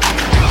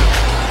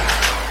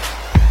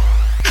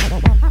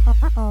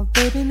 Oh,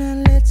 baby, now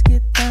let's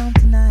get down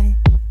tonight.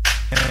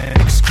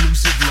 An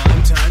exclusive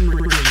Lime Time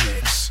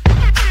remix.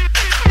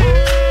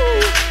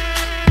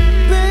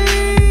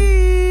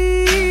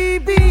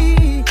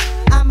 Baby,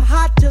 I'm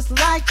hot just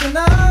like an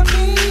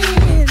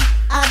oven.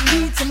 I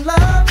need some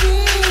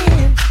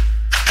loving.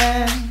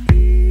 And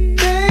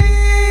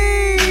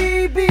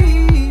baby,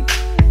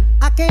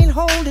 I can't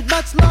hold it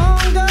much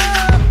longer.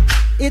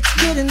 It's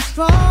getting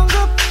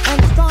stronger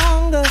and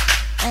stronger.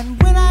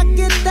 And when I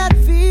get that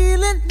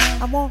feeling,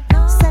 I want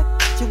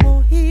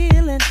sexual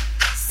healing.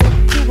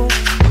 Sexual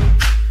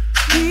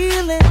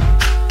healing.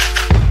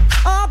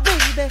 Oh,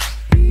 baby,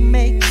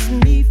 makes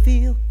me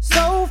feel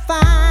so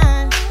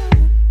fine.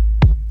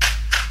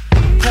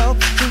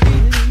 Helps to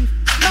relieve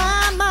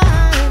my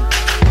mind.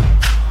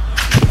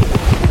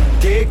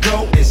 There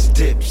go is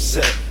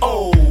Dipset.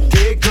 Oh,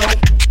 there go.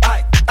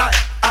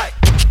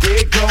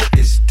 There go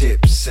is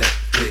Dipset,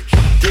 bitch.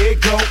 There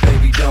go,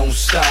 baby, don't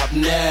stop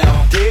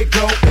now. There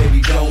go,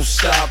 baby, don't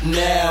stop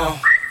now.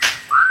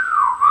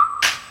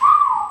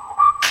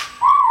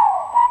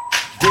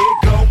 There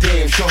go,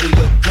 damn, shorty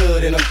look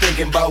good, and I'm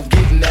thinking about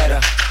getting at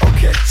her.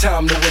 Okay,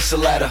 time to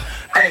whistle at her.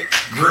 Hey,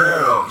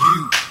 girl,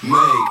 you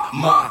make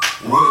my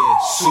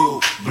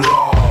whistle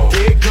blow.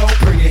 There go,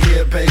 bring it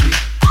here, baby.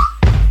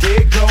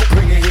 There go,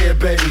 bring it here,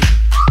 baby.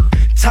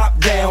 Top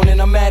down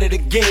and I'm at it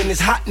again. It's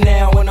hot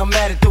now and I'm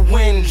at it to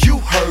win. You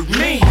heard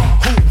me.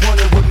 Who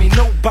wanted with me?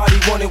 Nobody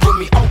wanted with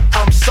me. Oh,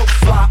 I'm so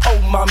fly. Oh,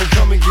 mommy,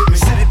 come and get me.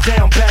 Sit it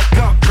down, back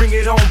up, bring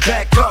it on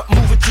back up.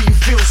 Move it till you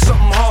feel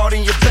something hard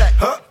in your back.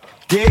 Huh?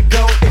 There it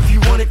go. If you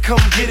want it, come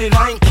get it.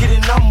 I ain't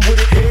kidding, I'm with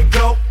it. Here it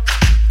go.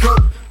 Go.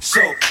 So,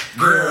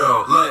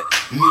 girl, let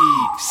me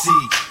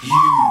see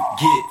you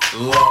get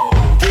low.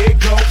 There it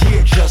go.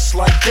 Yeah, just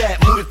like that.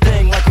 Move the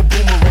thing like a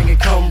boomerang and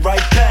come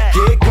right back.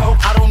 There it go.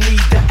 I don't need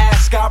to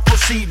ask. I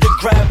proceed to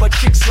grab her.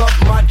 Chicks love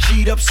my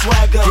G'd up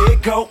swagger. There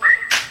it go.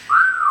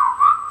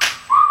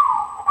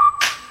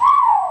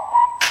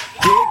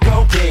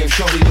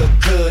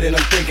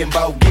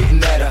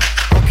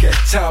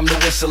 time to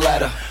whistle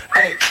at her.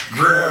 Hey,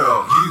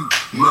 girl, you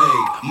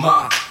make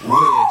my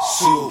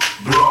whistle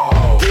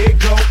blow. There you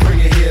go, bring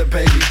it here,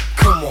 baby.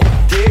 Come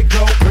on. There you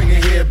go, bring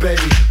it here,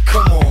 baby.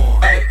 Come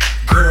on. Hey,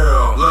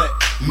 girl, let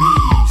me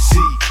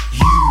see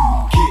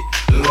you get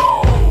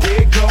low.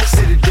 There you go,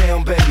 sit it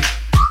down, baby.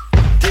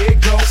 There you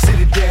go, sit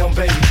it down,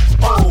 baby.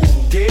 Oh,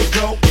 there you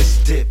go, it's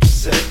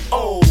Dipset.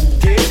 Oh,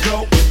 there you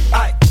go,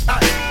 I.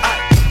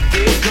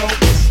 There you go,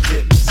 it's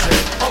Dipset.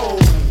 Oh,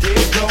 there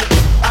you go,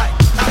 I.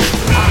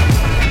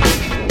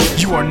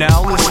 You are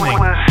now listening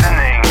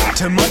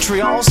to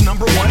Montreal's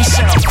 #1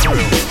 sound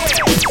crew.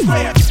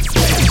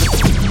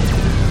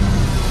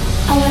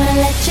 I wanna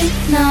let you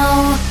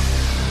know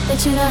that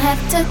you don't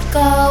have to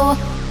go.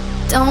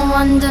 Don't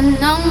wonder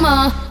no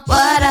more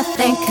what I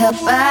think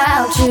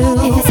about you.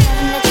 If it's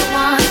something that you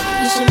want,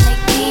 you should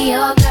make me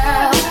your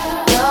girl,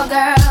 your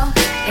girl.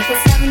 If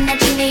it's something that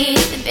you need,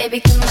 then baby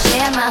come and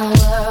share my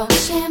world,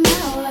 share my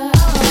world.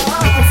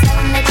 If it's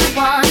something that you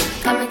want,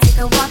 come and take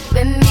a walk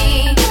with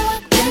me,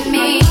 with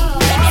me. If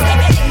it's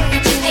everything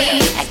that you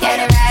need, I got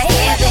it right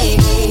here,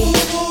 baby.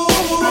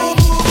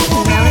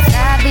 Now it's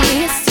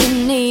obvious you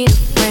need a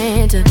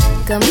friend to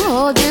come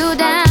hold you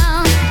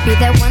down, be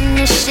that one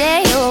to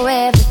share your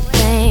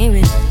everything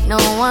when no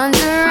one's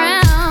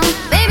around.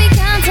 Baby,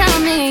 come tell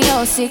me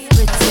your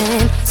secrets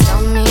and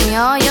tell me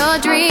all your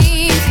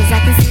dreams, 'cause I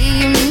can see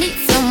you need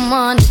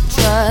someone to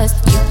trust.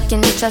 You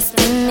can trust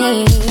in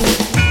me.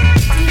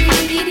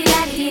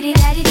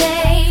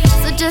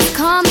 So just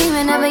call me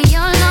whenever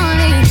you're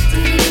lonely.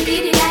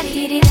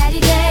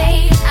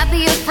 I'll be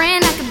your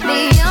friend, I could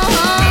be your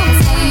home. If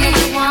it's something that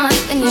you want,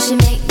 then you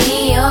should make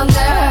me your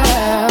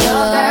girl,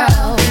 your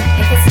girl.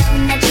 If it's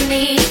something that you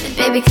need, then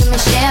baby come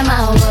and share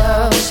my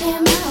world,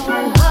 share my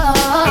world.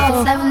 If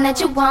it's something that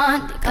you want,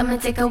 then come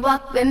and take a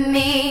walk with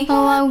me,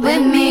 walk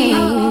with me.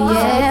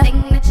 Yeah,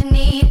 everything that you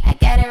need, I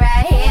got it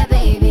right here,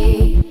 baby.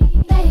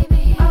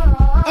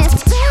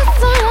 It's been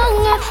so long,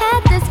 I've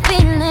had this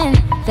feeling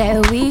that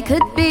we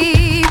could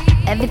be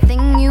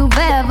everything you've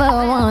ever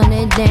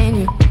wanted,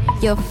 and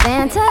your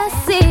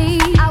fantasy.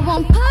 I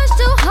won't push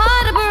too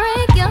hard to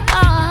break your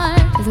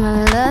heart, 'cause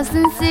my love's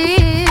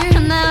sincere.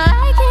 I'm not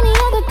like any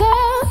other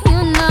girl,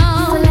 you know.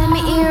 So let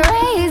me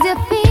erase your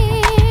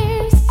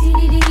fears.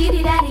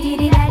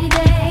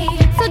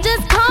 So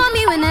just call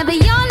me whenever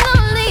you're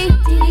lonely.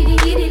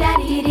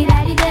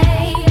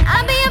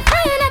 I'll be your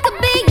friend, I could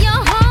be your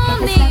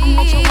homie. If it's something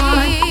that you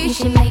want, you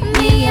should make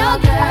me your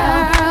girl,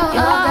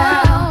 your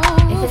girl.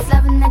 If it's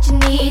something that you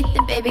need,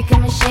 then baby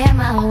come and share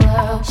my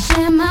world,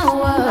 share my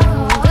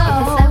world. If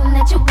it's something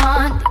that you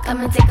want, then come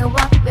and take a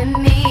walk with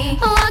me,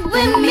 walk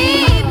with me,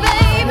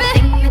 baby.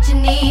 Everything that you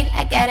need,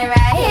 I got it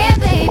right here,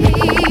 baby.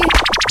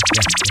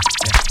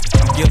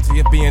 I'm guilty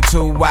of being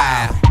too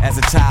wild. As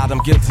a child, I'm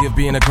guilty of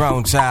being a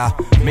grown child.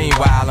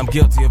 Meanwhile, I'm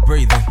guilty of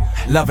breathing,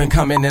 loving,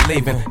 coming and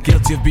leaving.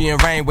 Guilty of being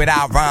rain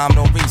without rhyme,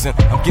 no reason.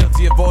 I'm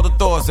guilty of all the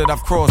thoughts that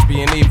I've crossed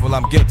being evil.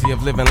 I'm guilty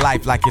of living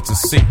life like it's a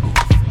sequel.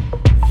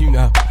 You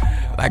know,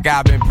 like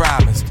I've been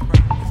promised.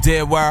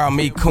 Dear world,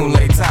 meet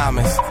Kunle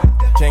Thomas.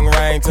 King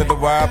Rain to the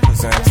world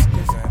presents.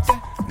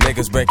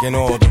 Niggas breaking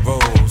all the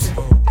rules.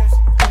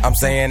 I'm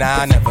saying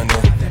I never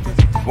knew.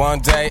 One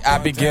day I'll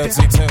be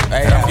guilty too.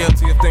 Hey, I'm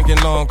guilty of thinking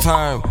long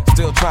term.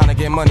 Still trying to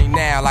get money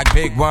now like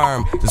Big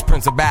Worm. There's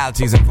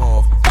principalities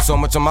involved. There's so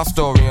much of my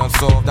story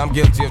unsolved. I'm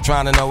guilty of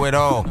trying to know it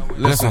all.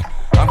 Listen,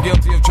 I'm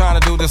guilty of trying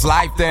to do this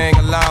life thing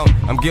alone.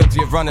 I'm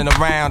guilty of running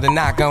around and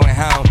not going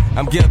home.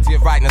 I'm guilty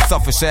of writing a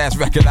selfish ass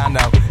record, I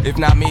know. If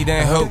not me,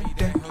 then who?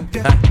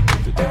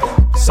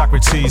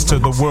 Socrates to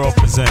the world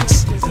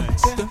presents.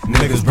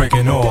 Niggas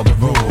breaking all the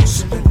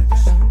rules.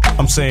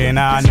 I'm saying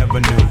I never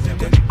knew.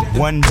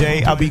 One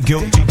day I'll be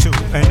guilty too,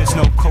 and it's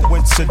no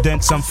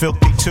coincidence I'm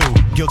filthy too.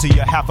 Guilty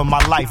of half of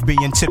my life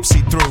being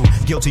tipsy through.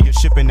 Guilty of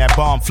shipping that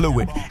bomb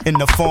fluid in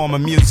the form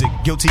of music.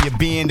 Guilty of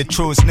being the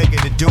truest nigga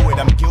to do it.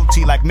 I'm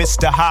guilty like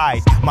Mr.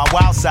 Hyde. My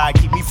wild side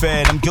keep me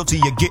fed. I'm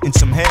guilty of getting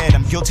some head.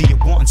 I'm guilty of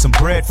wanting some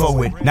bread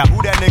for it. Now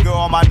who that nigga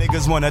all my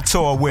niggas wanna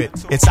tour with?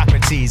 It's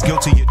Socrates.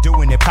 Guilty of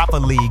doing it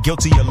properly.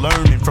 Guilty of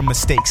learning from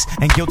mistakes.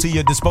 And guilty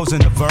of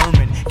disposing of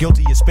vermin.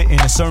 Guilty of spitting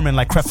a sermon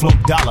like Creflo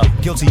Dollar.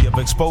 Guilty of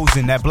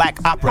exposing that black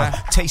opera.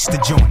 Taste the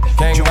joint.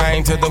 King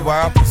Rain to the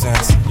world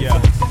presents.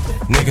 Yeah.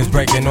 Niggas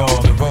breaking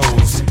all the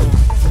rules.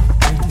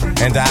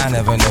 And I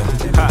never knew.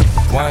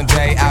 One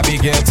day I'll be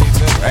guilty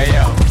too. Hey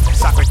yo.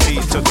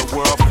 Socrates to the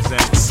world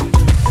presents.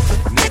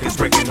 Niggas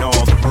breaking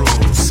all the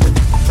rules.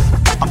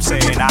 I'm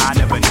saying I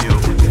never knew.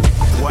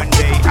 One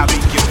day I'll be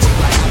guilty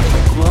like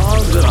you.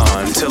 Log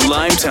on to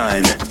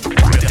LimeTime.com.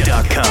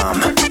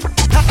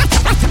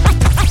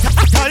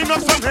 I know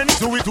some friends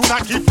who we do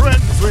not keep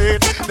friends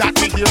with. That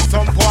me hear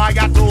some boy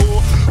got to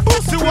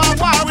pussy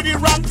wah with the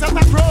wrong set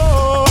of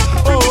crow.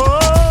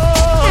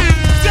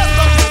 Just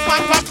like this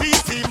man for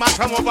PC, man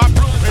from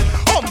overproven.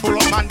 Humble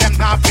up man, them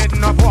not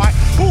getting no boy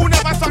who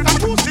never suck a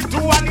pussy to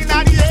one in the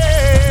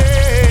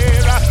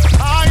air.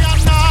 I am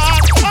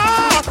not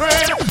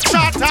afraid,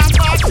 shut up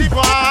party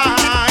boy.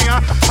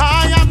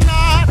 I am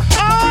not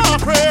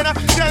afraid,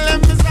 tell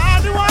them it's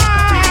all the why.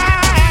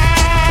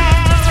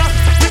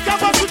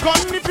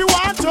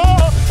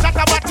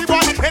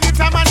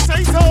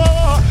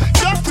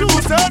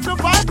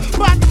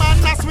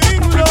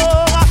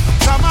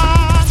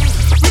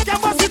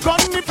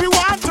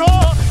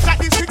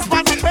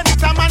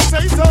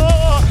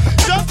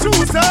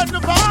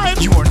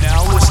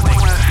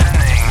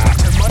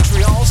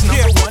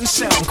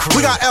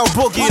 got L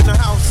Boogie in the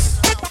house.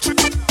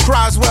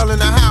 Croswell in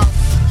the house.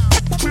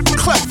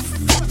 Clef.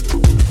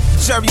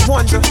 Jerry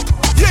Wonder.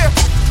 Yeah.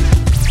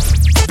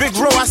 Big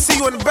Ro, I see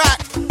you in the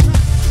back.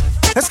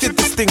 Let's get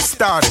this thing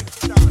started.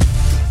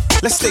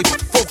 Let's stay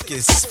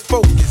focused.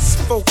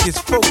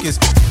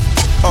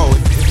 Oh,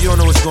 if you don't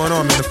know what's going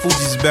on, man, the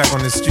Fugees is back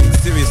on the street.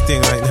 Serious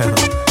thing right now.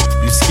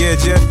 You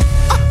scared yet?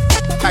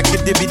 Pack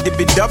your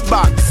dibby dub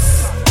box.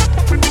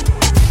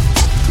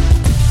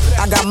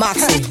 I got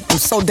moxie, I'm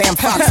so damn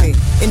foxy.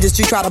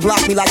 Industry try to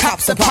block me like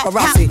cops and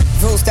paparazzi.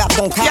 Don't stop,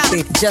 don't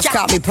copy, just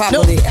copy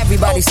properly.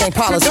 Everybody same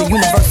policy,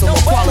 universal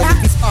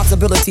equality.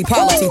 Responsibility,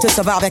 policy to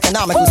survive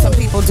economically. Some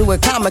people do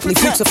it comically,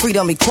 future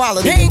freedom,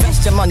 equality.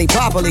 Invest your money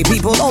properly,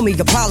 people owe me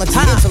apology.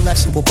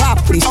 Intellectual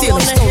property,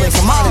 stealing, stolen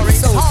commodities.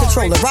 Souls,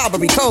 controlling,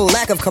 robbery, code,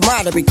 lack of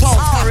camaraderie. Clones,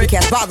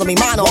 copycats bother me,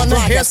 mine on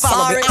blind, that's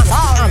follow me.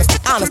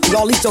 Honesty,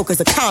 all these jokers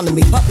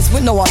economy. Puppets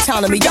with no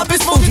autonomy, yup,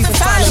 it's Fugees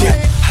autonomy.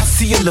 I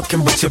see you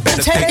looking, but you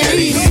better take it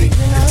easy.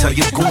 And tell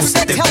your goons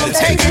that they better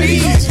take it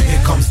easy.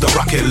 Here comes the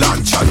rocket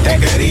launcher,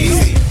 take it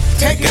easy.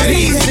 Take it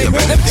easy, you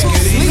better take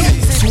it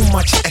easy. Too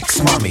much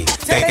ex-mommy,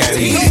 take it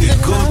easy.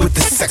 Good with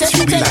the sex,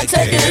 you be like,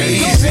 take it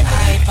easy.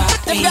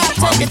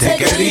 Mommy,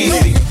 take it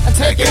easy.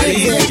 Take it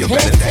easy, you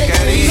better take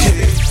it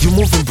easy. You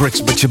moving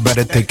bricks, but you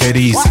better take it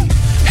easy.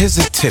 Here's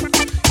a tip.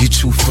 You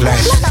too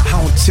flash. I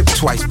don't tip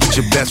twice, but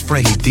your best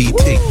friend, he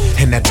DT.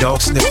 And that dog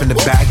sniffing the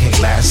bag ain't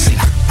lasting.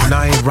 And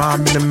I ain't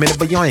rhyme in a minute,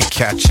 but you ain't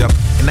catch up.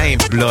 And I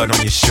ain't blood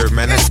on your shirt,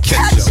 man, that's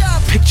ketchup.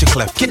 Picture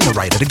cleft, get in the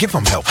writer to give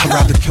him help. I'd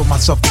rather kill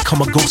myself,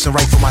 become a ghost and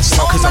write for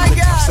myself. Cause I'm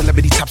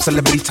the top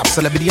celebrity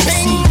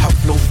MC. I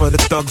flow for the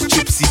thugs,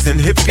 gypsies, and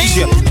hippies.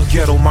 Yeah, a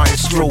ghetto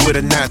maestro with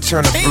a Nat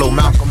Turner flow.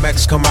 Malcolm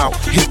X come out,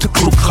 hit the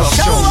Club show.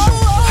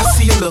 I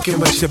see you looking,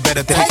 but you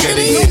better take it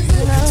easy.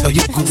 Tell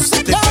your goose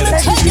that they better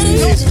take it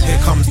easy. Here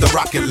comes the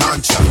rocket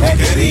launcher, take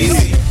it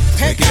easy.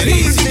 Take it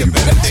easy, you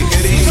better take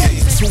it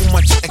easy. Too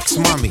much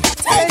ex-mommy,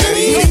 take it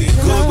easy.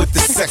 Good with the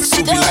sex,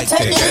 you be like,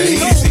 take it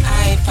easy.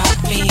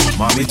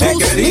 Mommy, take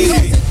it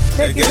easy.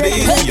 Take it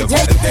easy, you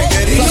better take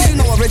it easy. You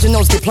know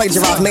originals get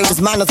plagiarized,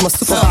 majors, minors must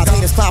supervise.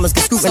 Haters, climbers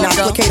get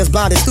scrutinized, applicators,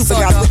 blinded, stupid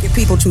guys, wicked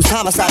people choose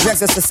homicide, dregs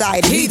of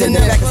society, heathen,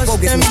 and records,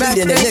 bogus,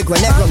 misleading, and negro,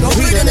 no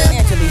reading, and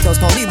Angelitos,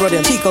 don't Libra,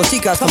 them Chico,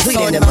 Chicas,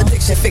 completing them,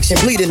 addiction, fiction,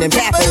 bleeding, and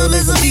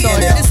capitalism, cheating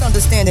them,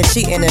 misunderstanding,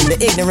 cheating, and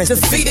the ignorance,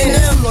 defeating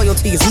them,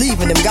 loyalty is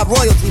leaving them, got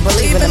royalty,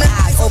 believing them,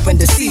 eyes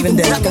open, deceiving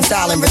them,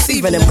 reconciling,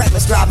 receiving them,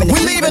 reckless driving, we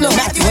leaving them,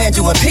 Matthew,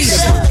 Andrew, and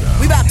Peter.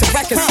 We about to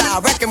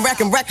reconcile,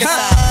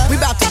 reconcile. We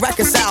about to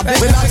reconcile,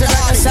 bitch. We about to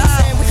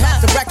reconcile. We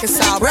about to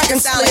reconcile,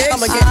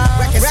 come again.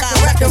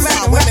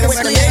 Reconcile,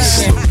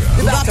 reconciliation.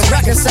 We about to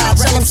reconcile,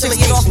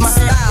 reconciliation off my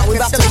style. We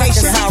about to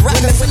reconcile,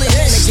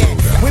 reconciliation again.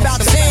 We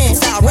about to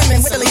reconcile,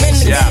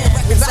 reconciliation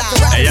again. Stop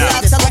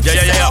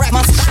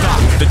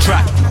the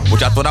track,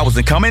 which I thought I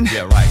wasn't coming.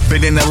 Yeah, right.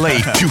 Been in LA,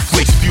 few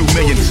flicks, few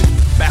millions.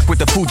 Back with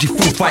the Fuji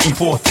food, fighting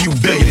for a few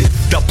billion.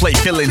 The play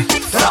killing,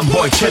 some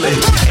boy chilling.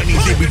 Any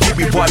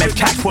dibby boy that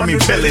catch for me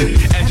billing.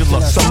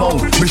 Angela,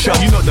 Simone, Michelle,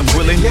 you know them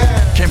willing.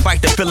 Can't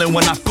fight the feeling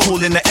when I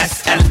pull in the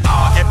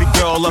SLR. Every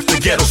girl love the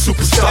ghetto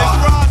superstar.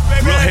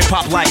 Real hip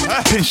hop like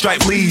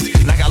pinstripe leads.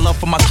 And I got love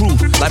for my crew,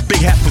 like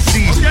Big Hat for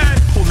C's.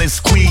 Pull and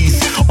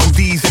squeeze on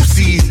these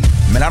MCs.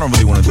 Man, I don't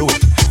really wanna do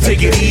it.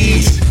 Take it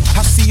easy.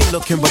 I see you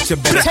looking, but you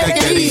better take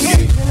it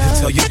easy.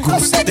 Tell your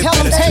goose that they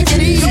better take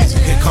it easy.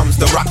 Here comes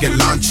the rocket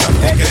launcher,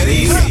 take it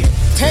easy.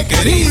 Take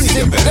it easy,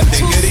 you better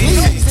take it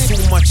easy.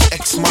 Too much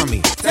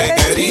ex-mommy, take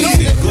it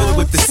easy. Good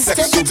with the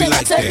sex, you be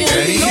like, take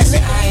it easy.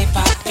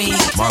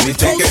 Mommy,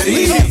 take it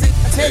easy.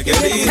 Take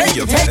it easy,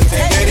 you better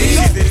take it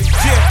easy.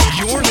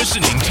 You're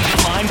listening to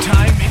Prime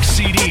Time Mix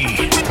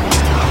CD.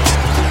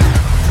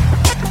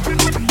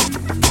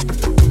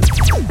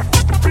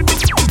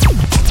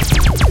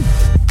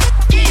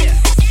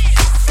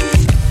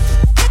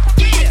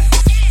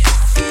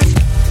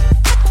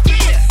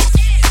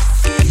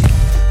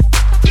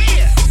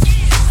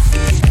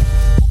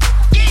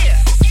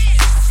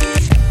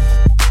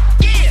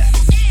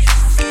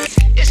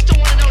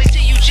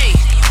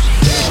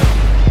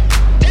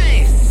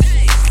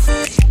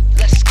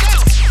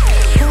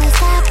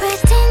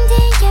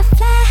 Pretending you're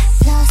fly,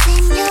 lost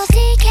in your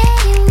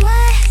DKNY.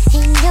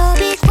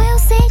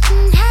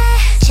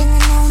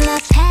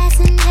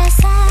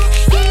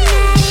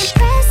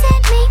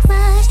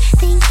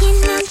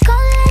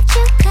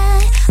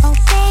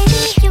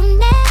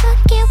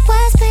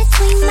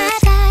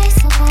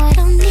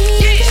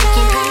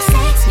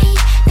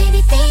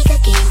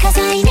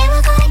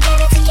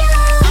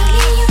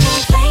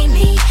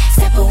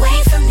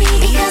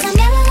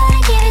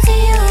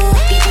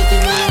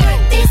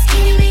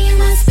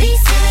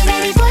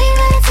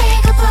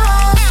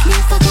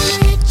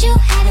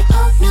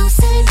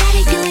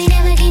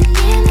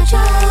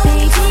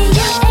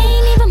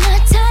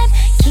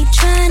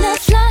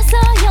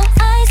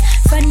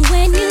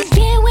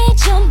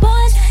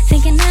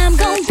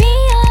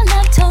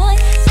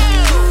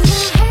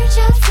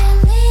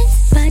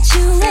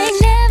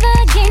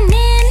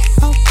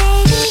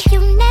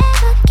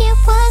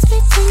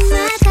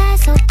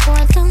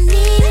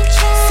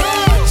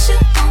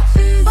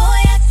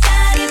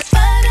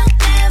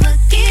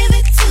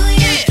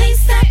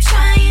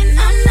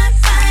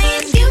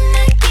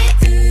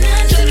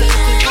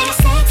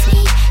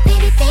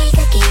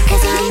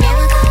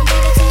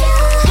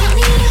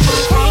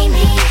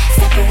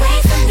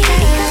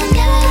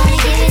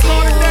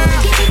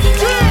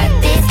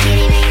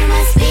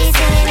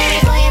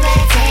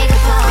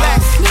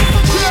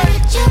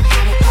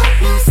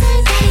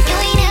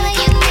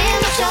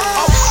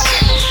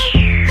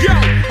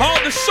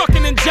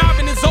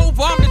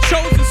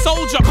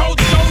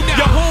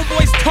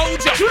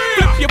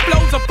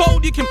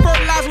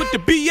 lies with the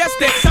BS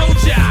they sold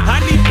ya. I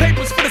need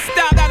papers for the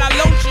style that I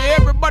loaned you.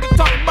 Everybody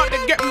talk about they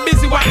getting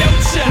busy, why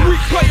don't ya?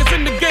 Weak players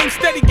in the game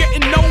steady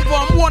getting over.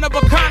 I'm one of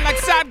a kind like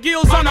side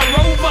gills on a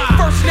rover.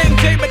 First name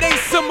J, but they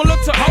similar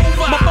to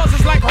Hova. My buzz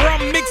is like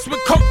rum mixed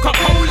with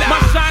Coca-Cola. My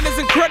shine is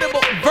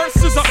incredible,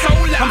 verses are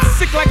solar. I'm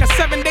sick like a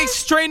 7-day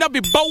strain of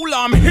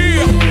Ebola. I'm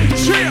here,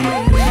 chill,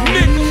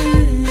 nigga.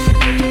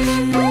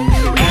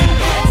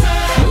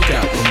 Look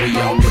out when we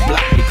on the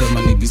block because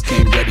my niggas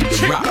came ready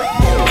to rock.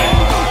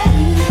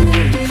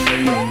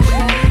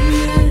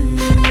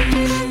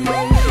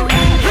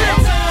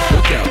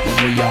 Look out when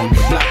we on the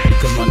block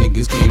because my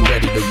niggas came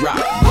ready to rock.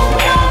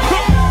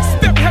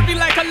 Step heavy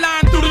like a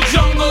lion through the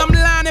jungle. I'm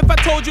lying if I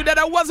told you that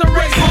I wasn't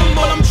raised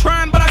humble. I'm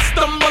trying but I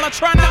stumble. I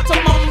try not to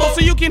mumble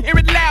so you can hear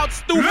it loud,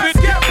 stupid. Let's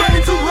get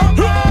ready to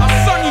rumble.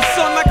 I son you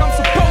son like I'm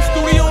supposed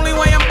to. The only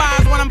way I'm by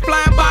is when I'm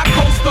flying by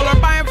coastal or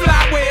buying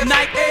flyways.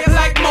 Night air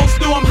like most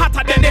do. I'm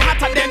hotter than they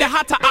hotter,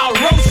 I'll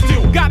roast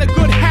you. Got a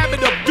good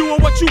habit of doing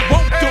what you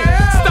won't do.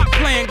 Stop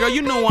playing, girl,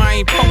 you know I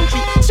ain't phoned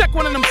you. Check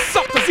one of them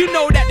suckers, you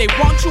know that they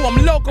want you. I'm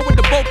local with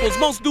the vocals,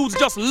 most dudes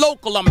just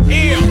local. I'm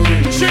here,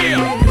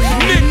 chill,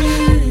 nigga.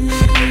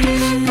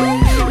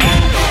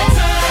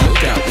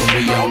 Look out when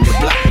we on the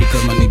block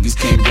because my niggas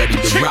came ready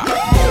to rock. Look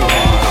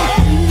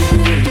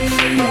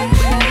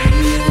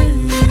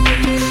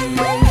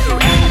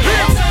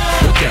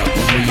out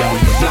when we on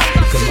the block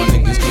because my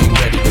niggas came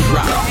ready to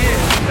rock.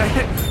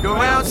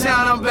 Around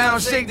town, I'm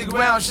bound, shake the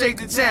ground, shake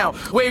the town.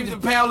 Wave the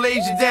pound,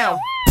 lays you down.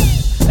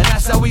 And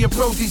that's how we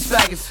approach these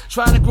faggots.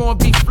 Trying to grow and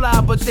be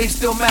fly, but they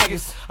still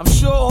maggots. I'm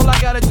sure all I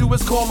gotta do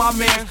is call my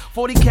man.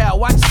 40 cal,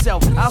 watch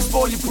yourself, I'll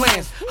spoil your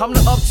plans. I'm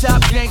the up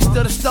top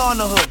gangster, the star in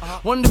the hood.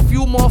 One of the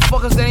few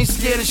motherfuckers that ain't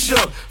scared of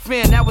shook.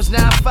 Man, that was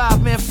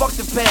 9-5, man, fuck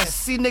the past.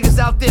 See niggas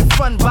out there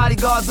frontin'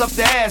 bodyguards up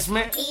the ass,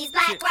 man.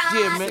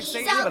 Yeah, man,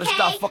 you better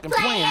stop fucking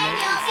playing, man.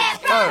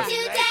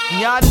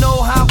 Y'all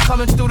know how I'm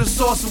coming through the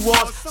Source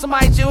Awards.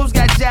 Somebody jewels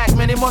got jacked,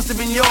 man, it must have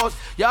been yours.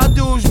 Y'all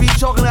dudes be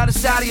talking out the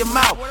side of your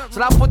mouth.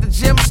 So I put the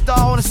gym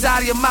star on the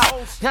side of your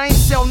mouth. Y'all ain't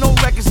sell no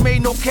records,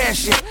 made no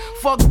cash yet.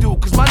 Fuck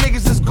dude, cause my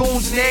niggas is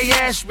goons in every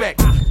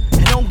aspect.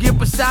 And don't get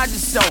beside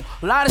yourself.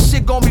 A lot of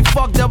shit gon' be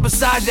fucked up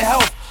beside your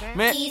health,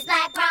 man. He's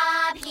Black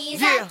Rob,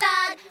 he's a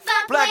thug.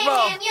 Fuck Black with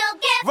Rob. him, you'll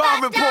get Rob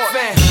fucked report, up.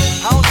 man.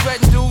 I don't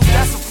threaten dudes,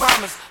 that's a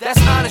promise. That's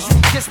honest, you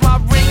can kiss my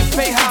ring and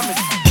pay homage.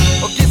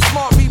 Or get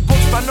smart, read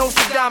books by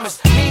Nostradamus.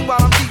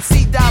 Meanwhile, I'm deep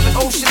sea diving,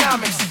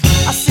 oceanomics.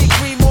 I see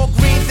green, more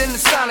green than the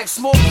Sonics.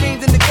 More green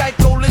than the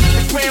Geico Lizard,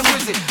 the Grand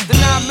Wizard, the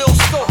 9 mil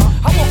scope.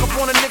 I woke up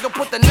on a nigga,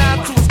 put the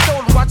 9 to his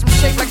throat and watch him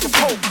shake like the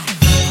Pope.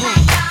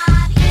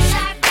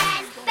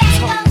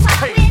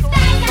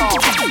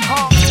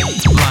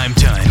 Lime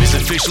Time is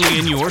officially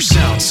in your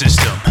sound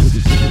system.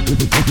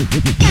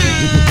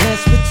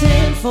 Let's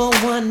pretend for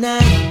one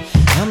night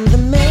I'm the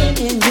man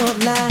in your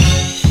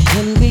life,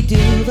 and we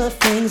do the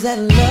things that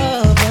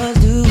lovers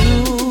do.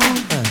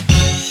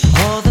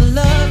 All the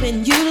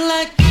loving you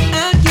like,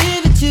 I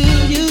give it to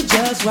you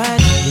just right.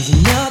 There's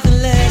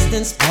nothing less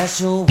than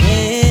special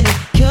when it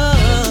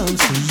comes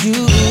to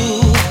you.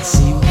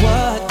 See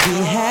what we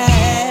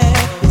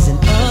have is an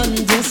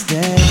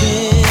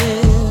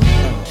understanding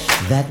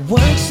that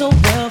works so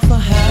well for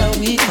how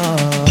we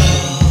are.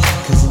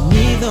 Cause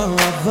neither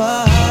of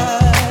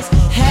us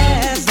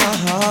has the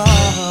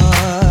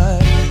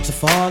heart to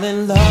fall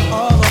in love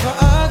all over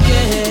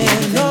again.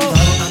 Even though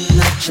I'm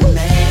not your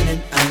man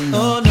and I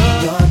know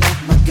you're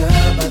not my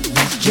girl, but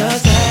let's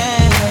just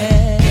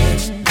have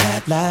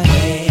that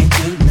way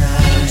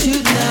tonight.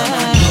 Tonight. I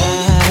know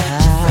you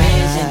got your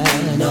friends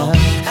and you know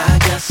I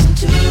got some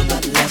too,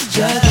 but let's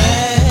just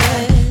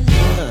have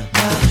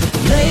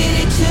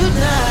lady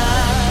tonight.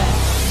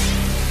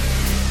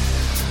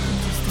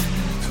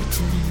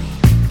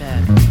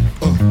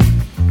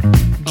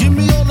 Give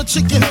me all the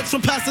chicken heads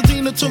from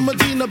Pasadena to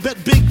Medina.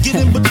 Bet big, get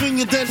in between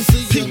you, then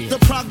peep the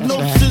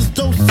prognosis.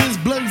 Doses,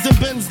 blends and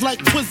bends like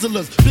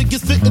Twizzlers.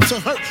 Biggest fitting to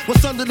hurt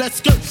what's under that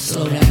skirt.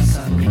 Slow down,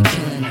 son, you're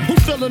killing it. Who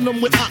filling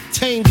them with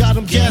octane? Got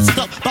them gassed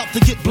up, about to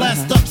get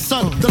blasted up,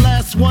 son. The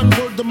last one,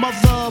 word the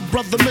mother,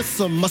 brother miss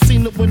him. I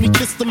seen it when he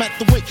kissed him at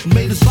the wake,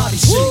 made his body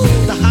shake.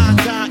 The high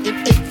guy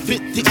in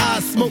 850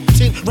 eyes, smoke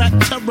tint, rap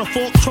terror,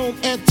 4 chrome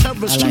and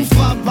terrors. True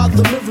 5 by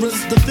the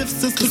mirrors, the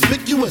 5th is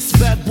conspicuous.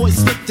 Bad boy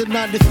slipped in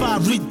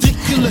 95,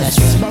 ridiculous.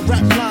 My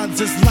rap lines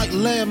is like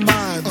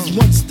landmines.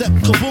 One step,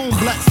 kaboom,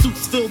 black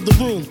suits fill the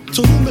room.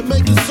 To whom it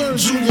may concern,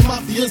 Junior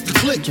Mafia's the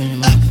click.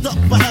 Act up,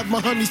 I have my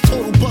honey's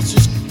total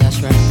bushes.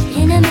 That's right.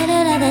 In the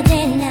middle of the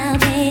day now,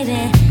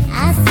 baby,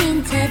 I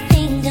seem to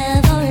think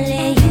of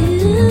only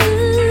you.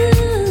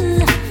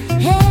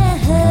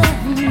 Yeah, oh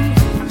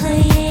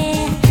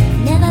yeah.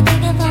 Never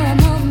thinking for a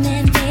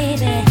moment,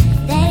 baby,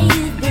 that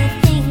you'd be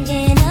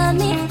thinking of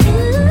me.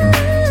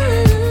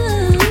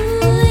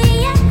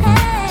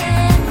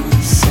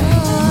 So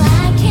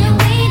I can't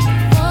wait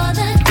for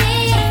the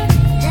day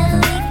that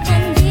we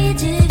can be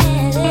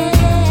together.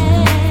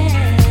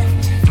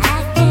 I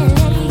can't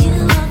let you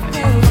walk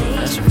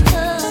away.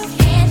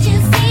 Can't you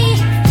see,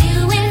 you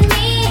and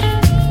me,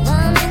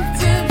 woman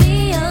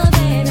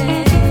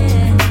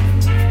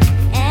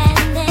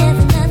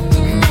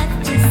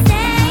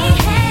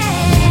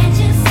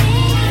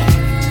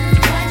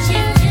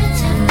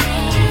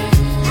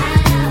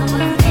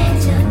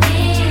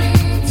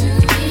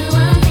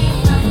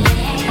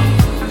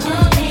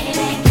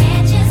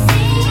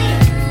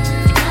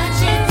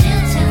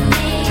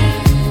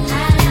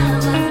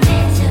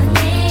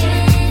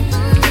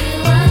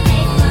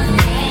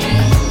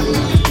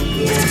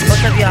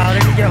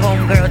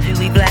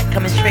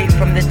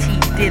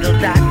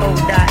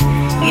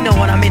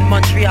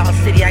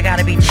Baltimore City, I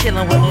gotta be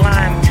chillin' with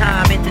Lime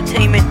Time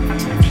Entertainment.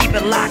 Keep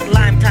it locked,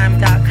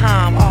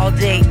 limetime.com, all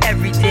day,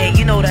 every day.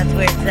 You know that's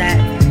where it's at.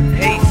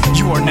 Peace.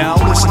 You are now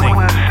listening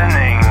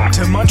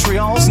to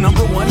Montreal's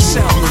 #1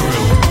 sound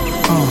crew.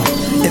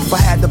 If I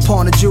had to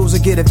pawn the jewels or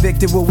get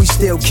evicted, would we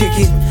still kick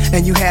it?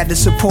 And you had to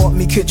support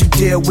me, could you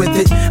deal with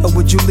it? Or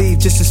would you leave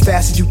just as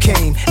fast as you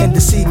came and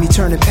deceive me,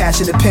 turning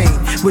passion to pain?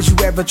 Was you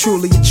ever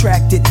truly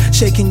attracted,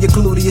 shaking your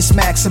gluteus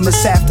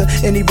maximus after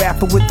any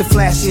rapper with the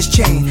flashiest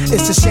chain?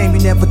 It's a shame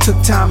you never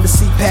took time to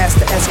see past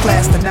the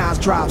S-Class, the Nas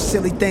drop.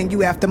 Silly thing,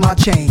 you after my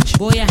change.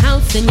 Boy, your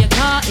house and your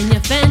car and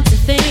your fancy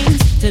things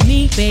to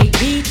me,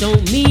 baby,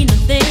 don't mean a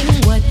thing.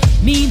 What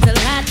means a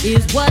lot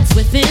is what's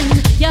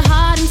within your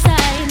heart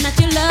inside, not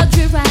your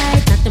luxury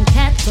ride, not them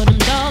cats or them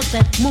dogs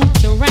that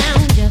mooch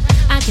around you.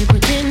 I can't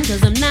pretend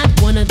cause I'm not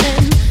one of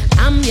them.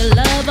 I'm your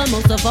lover,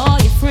 most of all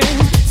your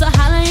friends. So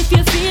holla if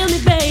you feel me,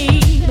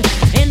 babe.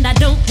 And I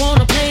don't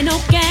wanna play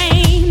no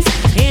games,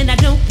 and I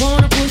don't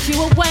wanna push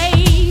you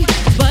away.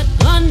 But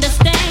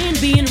understand,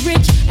 being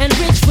rich and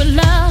rich with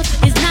love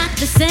is not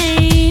the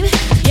same.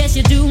 Yes,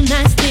 you do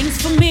nice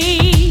things for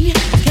me,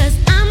 cause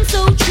I'm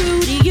so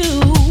true to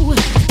you.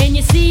 And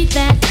you see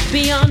that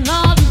beyond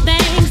all the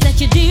things that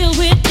you deal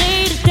with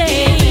day to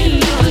day.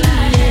 Giving all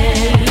I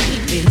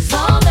have is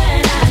all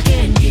that I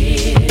can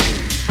give.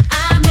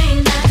 I may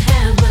not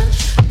have much,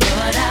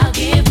 but I'll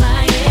give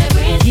my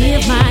everything.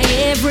 Give my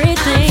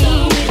everything.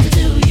 I'm so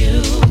into you.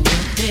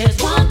 There's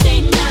one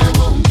thing I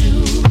won't do.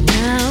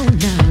 No,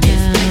 no, no.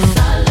 It's based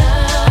our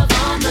love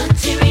on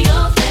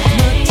material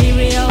things.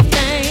 Material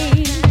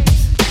things.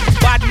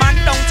 Bad man,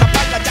 don't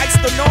apologize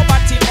to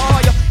nobody,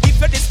 boy. If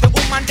you diss the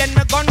woman, then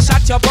me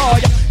gunshot your boy.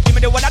 Give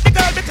me the one of the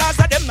girl because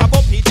of them not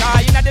go pizza.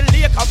 In the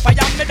lake of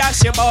fire, me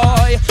dash your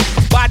boy.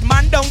 Bad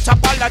man, don't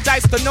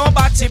apologize to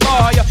nobody,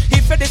 boy.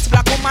 If you this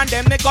black woman,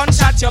 then me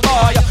gunshot your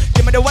boy.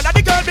 Give me the one of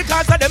the girl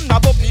because of them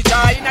not go pizza.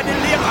 In the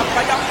lake of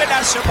fire, me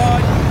dash your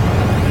boy.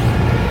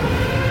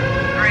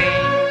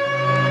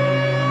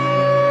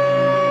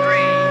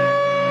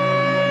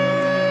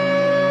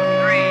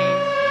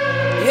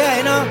 Yeah,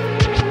 you know.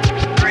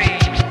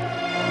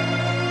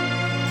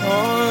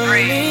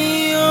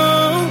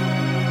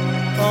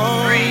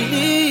 Only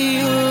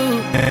you.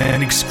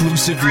 An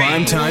exclusive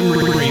Limetime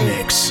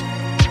remix.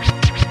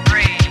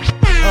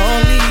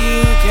 Only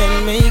you can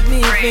make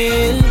me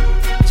feel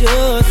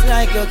just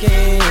like a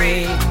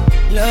king.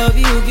 Love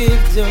you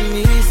give to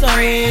me so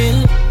real,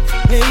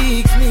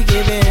 makes me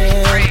give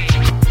in.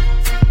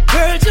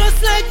 Girl,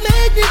 just like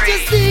magnet,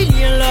 just steal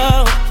your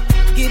love,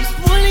 keeps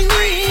pulling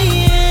me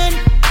in.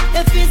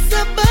 If it's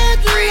a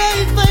battle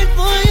I fight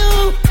for you,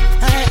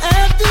 I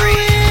have to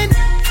win.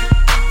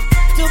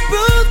 To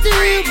prove to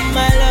you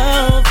my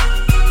love,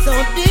 so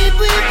deep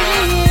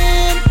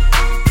within.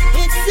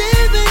 It's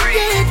even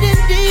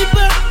getting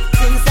deeper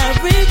since I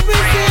reached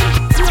prison.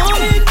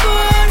 Longing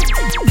for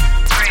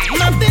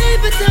my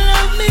baby to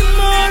love me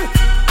more.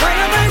 What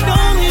am I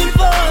longing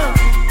for?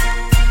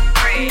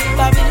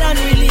 Babylon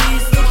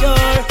release the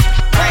door.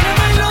 What am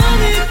I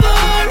longing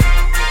for?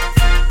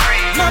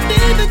 My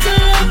baby to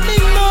love me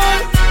more.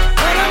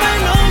 What am I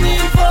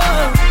longing for?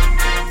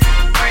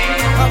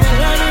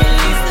 Babylon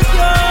release the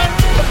door.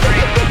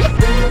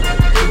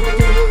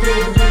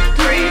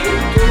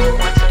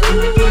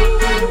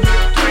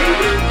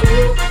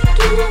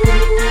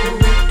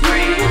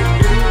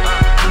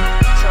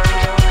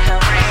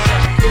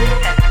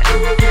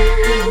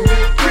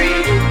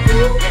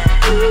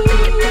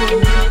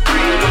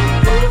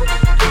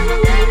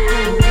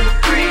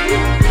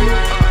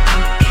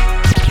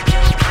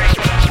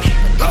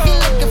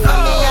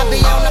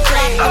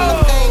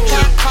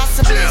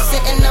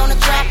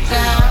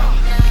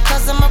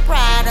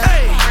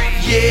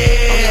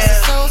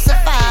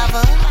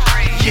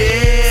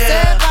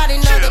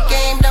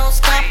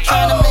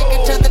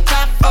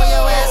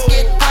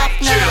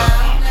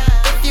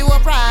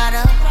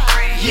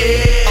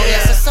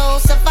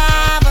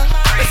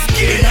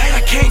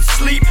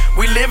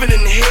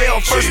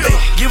 First they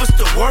give us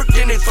the work,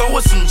 then they throw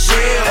us in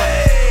jail.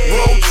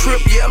 Road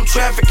trip, yeah, I'm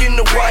trafficking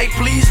the white.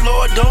 Please,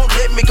 Lord, don't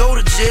let me go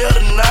to jail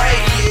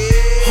tonight.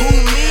 Who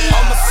me?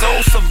 I'm a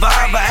soul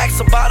survivor. Ask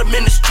about him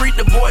in the street,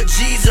 the boy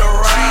G's a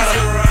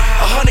rider.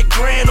 100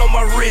 grand on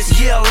my wrist,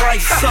 yeah,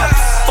 life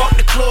sucks. Fuck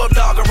the club,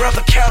 dog, I'd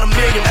rather count $1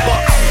 million.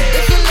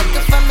 If you're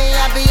looking for me,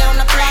 I'll be on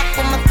the block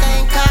with my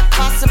thing cocked,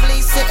 possibly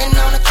sitting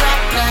on a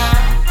track now.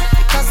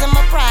 Because I'm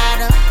a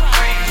rider.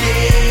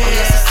 Yeah. Oh,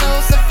 yes, a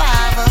soul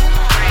survivor.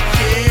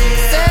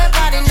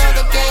 Everybody know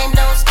the game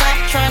don't stop.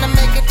 Trying to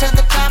make it to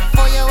the top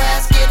for your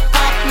ass get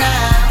popped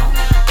now.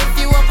 If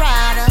you a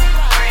rider,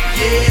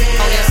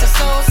 yeah. Oh yes, a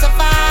soul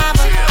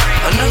survivor.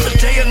 Another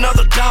day,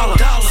 another dollar.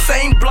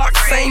 Same block,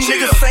 same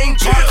nigga, same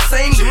park,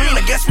 same green.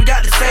 I guess we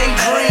got the same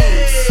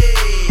dreams.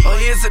 Oh,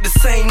 is it the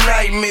same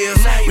nightmares?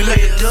 We let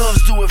the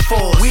doves do it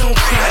for us. We don't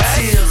cry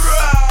tears.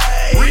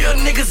 Real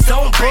niggas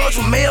don't budge.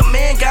 When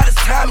mailman got his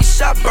time, he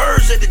shot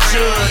birds at the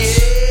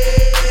judge.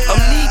 I'm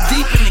knee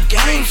deep in the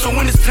game. game. So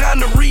when it's time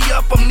to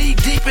re-up, I'm knee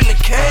deep in the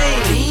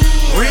game.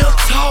 Real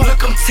talk,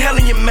 look, I'm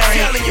telling you,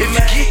 man. If you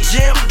get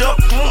jammed up,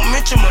 won't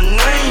mention my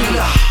name.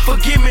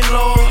 Forgive me,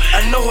 Lord,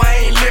 I know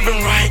I ain't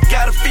living right.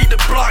 Gotta feed the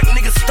block,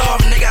 niggas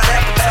starving, they got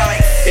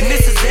appetite. And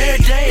this is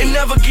every day, it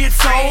never gets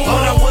old.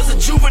 When I was a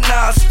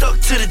juvenile, stuck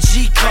to the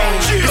G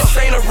code. This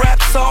ain't a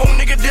rap song,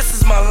 nigga, this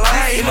is my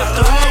life. And if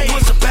the hood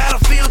was a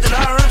battlefield, then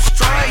I earned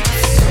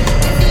stripes.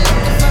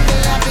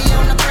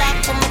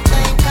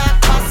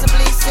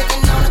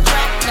 Sitting on a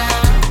track now,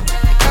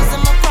 because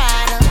I'm a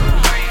rider.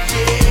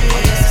 Yeah,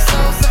 I'm a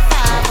soul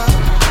survivor.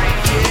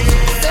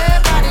 Yeah,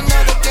 everybody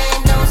know the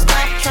game don't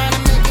stop. Trying to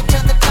make it to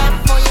the top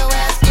for your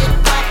ass get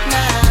popped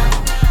now.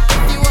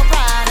 If you a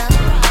rider,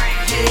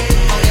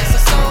 yeah, I'm a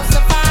soul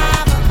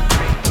survivor.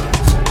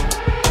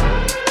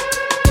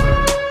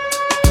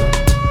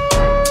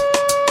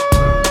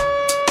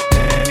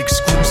 An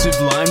exclusive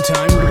Lime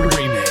Time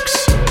remix.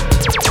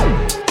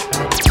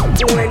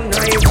 When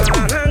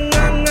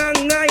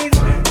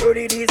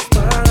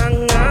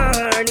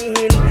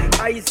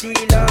I see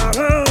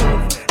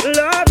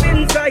love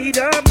inside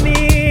of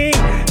me.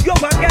 Yo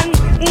again,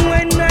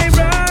 when I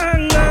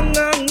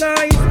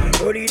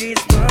early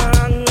this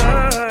morning,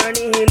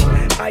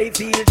 I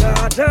feel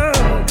that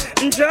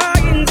joy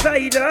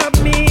inside of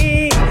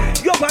me.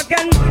 Yo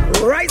again,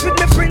 rise with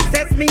me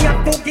princess, me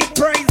have to give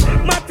praise.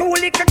 My two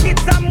little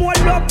kids, some more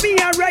love me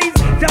a rise.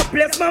 Just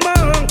bless mama,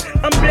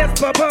 and bless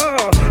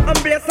papa,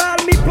 and bless all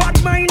me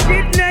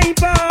bad-minded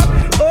neighbor.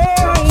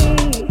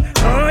 Oh,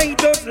 I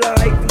just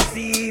like to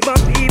see my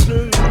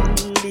people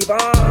live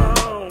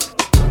on,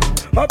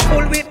 up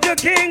full with the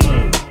king,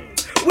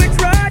 with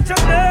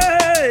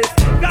righteousness.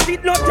 God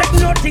did not take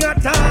nothing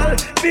at all.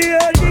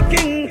 Behold the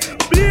king,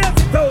 bless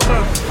it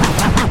over.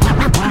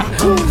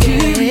 I'm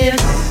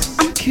curious.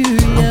 I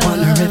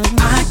wonder if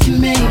I can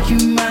make you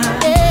mine.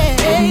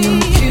 Baby, I'm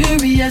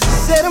curious.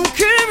 Said I'm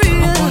curious.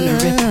 I wonder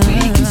if we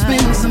can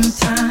spend some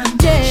time.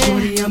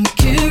 Shorty, I'm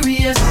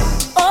curious.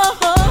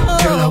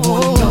 Girl, I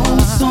wanna know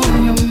what's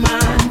on your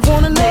mind.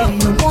 Lady,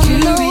 I'm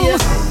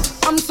curious.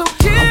 I'm so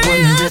curious. I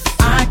wonder if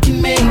I can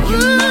make you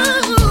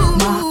mine.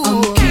 Ma,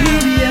 I'm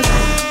curious.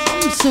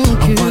 I'm so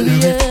curious. I wonder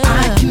if I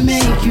can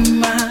make you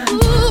mine.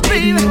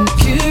 Baby, I'm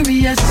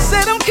curious.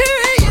 Said I'm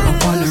curious. I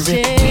wonder if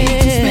we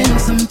can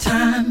spend some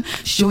time.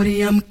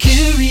 Shorty, I'm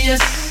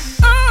curious.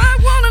 Girl,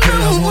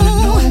 I wanna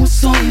know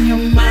what's on your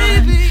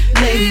mind.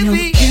 Lady, I'm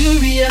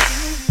curious.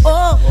 I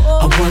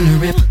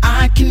wonder if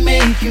I can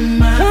make you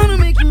mine.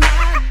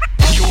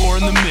 You're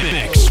in the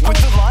mix with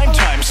the Lime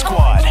Time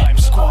Squad.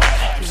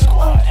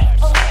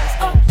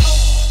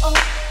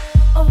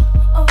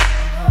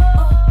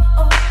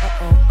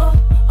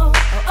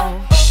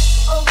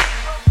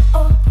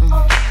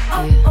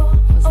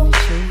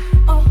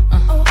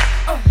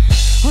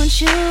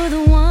 Weren't you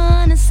the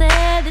one that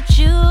said that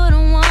you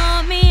don't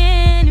want me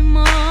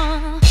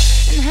anymore?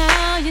 And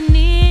how you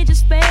need your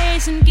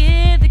space and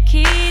give the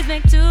keys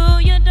back to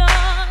your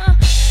door?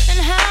 And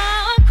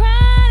how I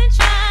cried and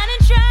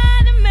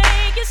tried to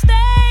make you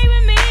stay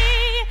with me,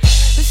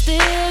 but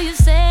still you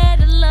said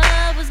that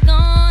love was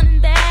gone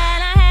and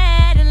that I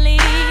had to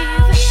leave.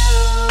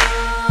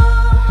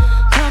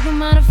 Talking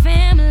about a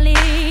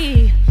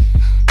family,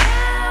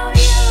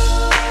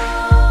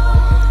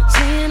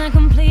 saying I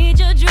complete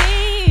your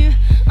dream.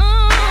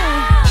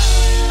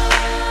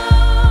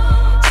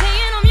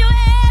 Saying I'm your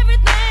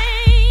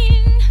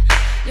everything.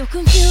 You're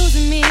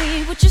confusing me,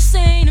 what you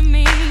saying to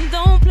me.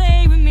 Don't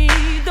play with me,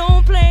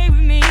 don't play with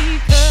me.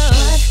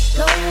 Cause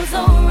what goes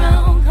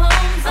around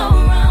comes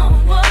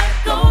around. What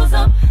goes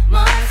up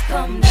must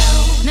come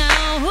down.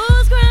 Now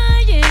who's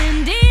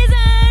crying,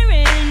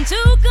 desiring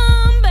to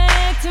come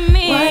back to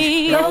me?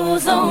 What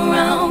goes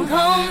around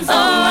comes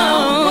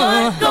around.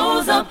 What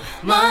goes up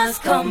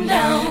must come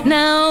down.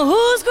 Now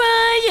who's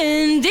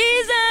crying,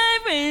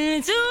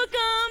 desiring to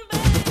come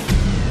back?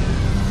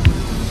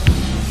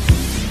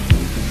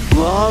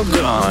 Log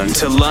on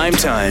to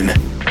limetime.com.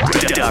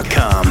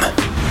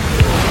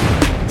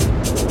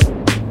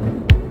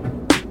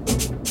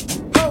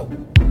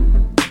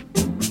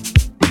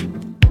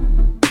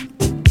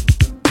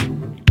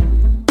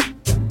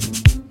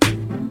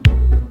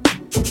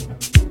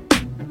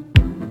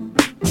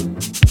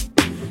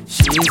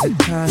 She's the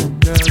kind of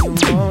girl you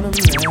wanna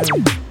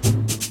marry,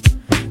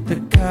 the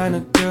kind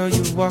of girl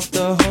you walk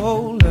the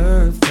whole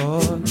earth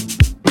for.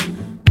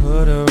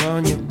 Put her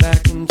on your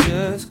back and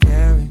just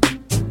carry.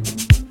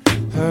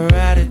 Her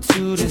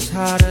attitude is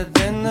hotter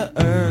than the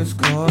earth's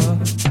core.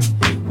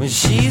 When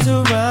she's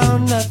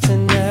around,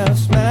 nothing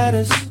else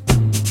matters.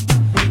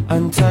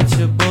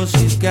 Untouchable,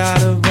 she's got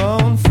her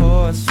own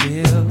force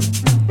field.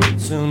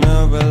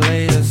 Sooner or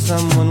later,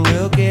 someone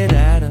will get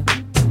at her.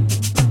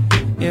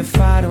 If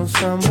I don't,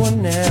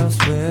 someone else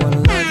will.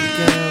 Wanna love you,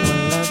 girl,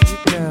 wanna love you,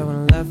 girl,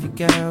 wanna love you,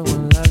 girl,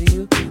 wanna love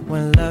you,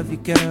 wanna love you,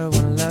 girl,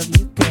 wanna love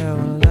you, girl,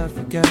 wanna love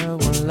you, girl,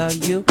 wanna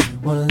love you,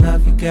 wanna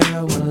love you,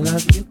 girl, wanna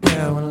love you,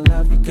 girl, wanna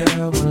love you,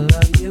 girl, wanna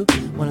love you,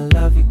 wanna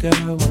love you,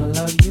 girl, wanna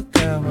love you,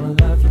 girl, wanna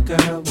love you,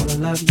 girl, wanna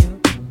love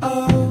you.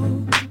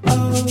 Oh,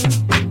 oh,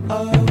 oh,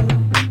 oh,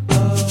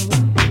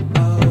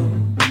 oh.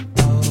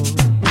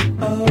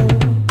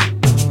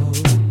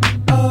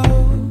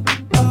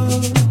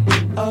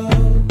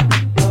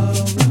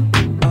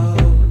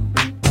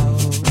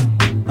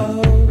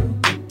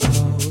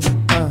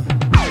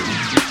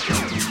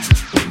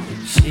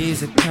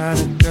 the kind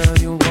of girl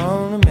you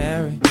wanna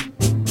marry.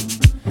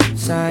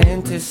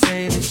 Scientists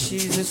say that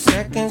she's a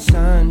second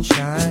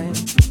sunshine,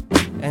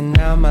 and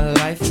now my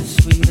life is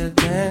sweeter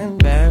than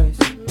berries.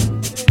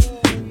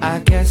 I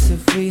guess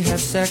if we have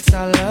sex,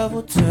 our love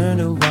will turn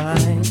to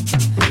wine.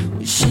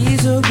 When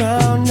she's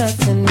around,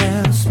 nothing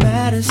else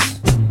matters.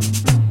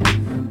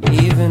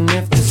 Even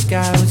if the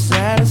sky was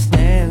at a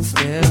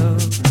standstill,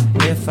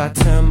 if I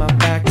turn my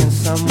back, then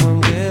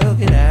someone will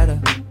get at her.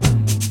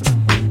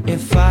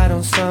 If I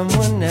don't,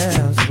 someone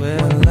else will.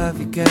 Wanna love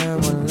you, girl,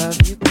 wanna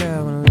love you,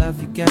 girl, wanna love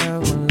you,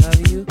 girl, wanna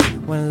love you,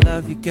 wanna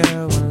love you,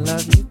 girl, wanna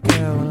love you,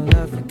 girl, wanna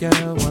love you,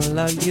 girl, wanna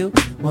love you,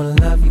 wanna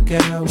love you,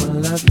 girl, wanna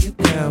love you,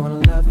 girl,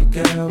 wanna love you,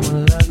 girl,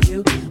 wanna love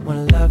you,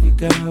 wanna love you,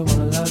 girl,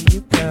 wanna love you,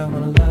 girl,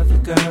 wanna love you,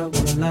 girl,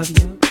 wanna love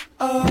you.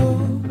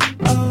 Oh,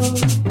 oh,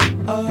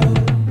 oh.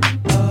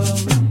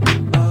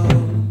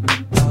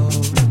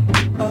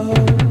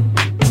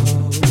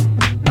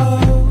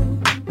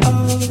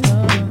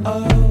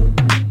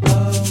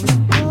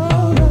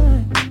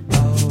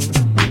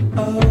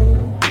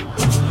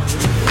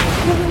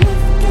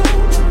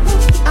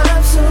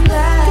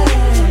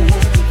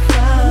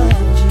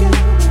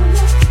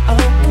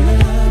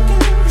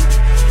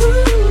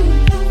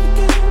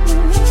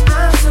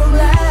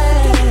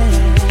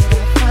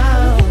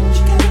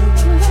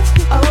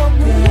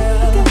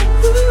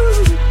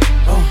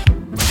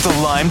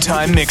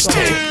 Time mixtape.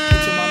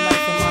 Picture my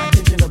life and my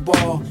intention of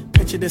ball.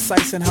 Picture this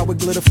ice and how it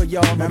glitter for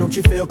y'all. Now don't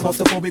you feel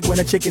claustrophobic when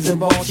a chick is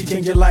involved? She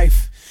change your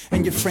life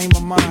and your frame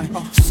of mind.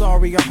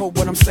 Sorry, I hope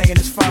what I'm saying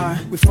is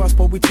fine. We fuss,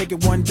 but we take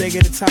it one day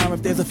at a time.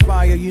 If there's a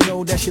fire, you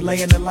know that she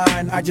lay in the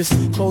line. I just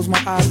close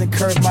my eyes and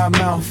curve my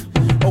mouth.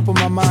 Open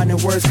my mind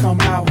and words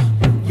come out.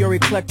 You're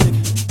eclectic,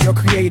 you're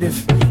creative.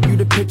 You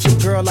the picture,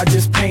 girl, I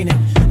just painted.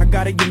 I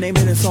got it, you name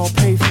it, it's all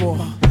paid for.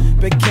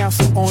 Big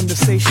castle on the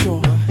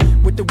seashore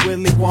with the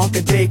Willy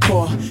Wonka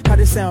decor. How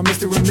this sound,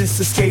 Mr. and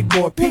Mrs.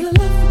 Skateboard? Pete.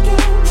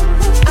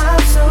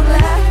 I'm so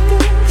glad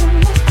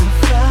I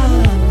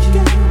found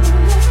you.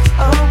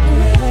 Oh,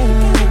 yeah.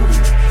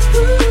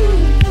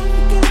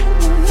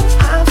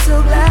 I'm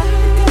so glad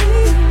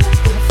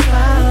I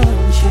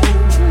found you.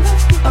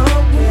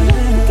 Oh, yeah.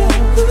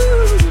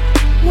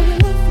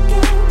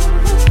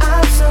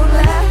 I'm so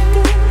glad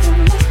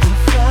I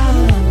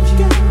found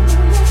you.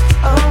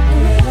 Oh,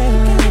 yeah.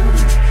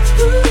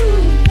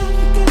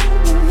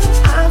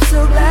 I'm so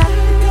glad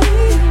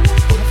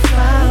I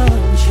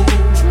found you.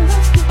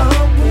 Oh,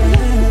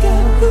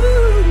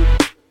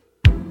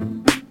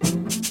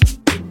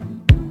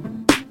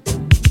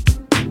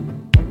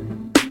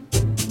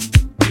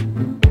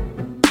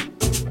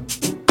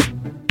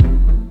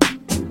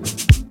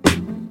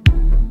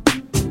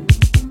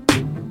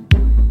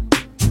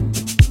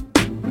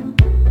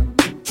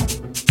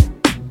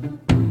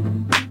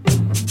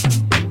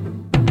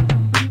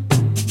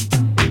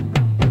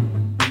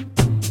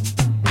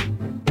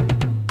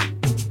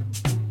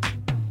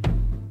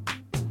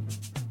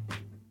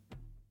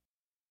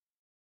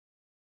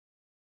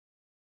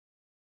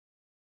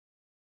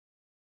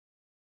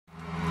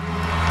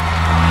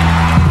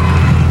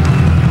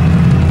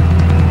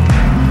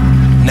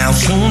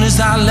 Soon as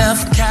I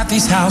left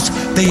Kathy's house,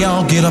 they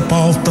all get up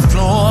off the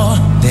floor.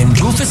 Then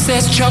Rufus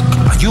says, Chuck,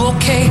 are you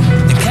okay?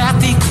 Then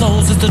Kathy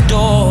closes the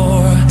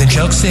door. Then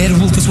Chuck said,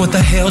 Rufus, what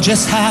the hell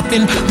just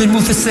happened? Then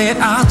Rufus said,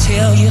 I'll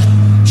tell you.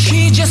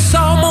 She just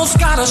almost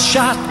got a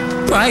shot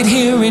right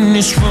here in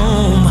this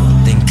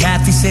room. Then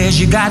Kathy says,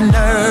 you got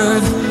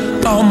nerve,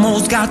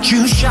 almost got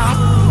you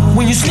shot.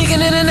 When you're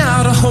sneaking in and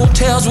out of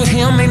hotels with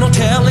him, ain't no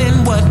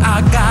telling what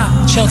I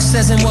got. Chuck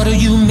says, and what do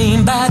you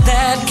mean by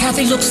that?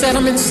 Kathy looks at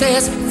him and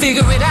says,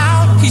 figure it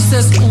out. He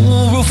says,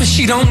 ooh, Rufus,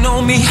 she don't know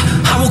me.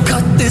 I will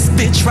cut this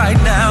bitch right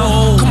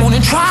now. Come on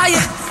and try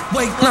it.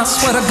 Wait, I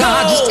swear to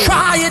God, just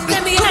try it.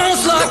 Come on,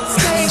 slut,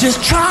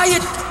 just try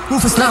it.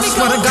 Rufus, I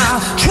swear to God,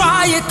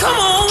 try it. Come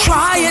on,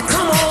 try it.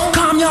 Come on,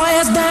 calm your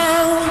ass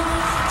down.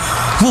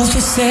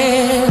 Rufus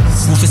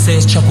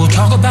says, Chuck, we'll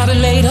talk about it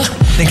later.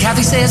 Then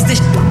Kathy says,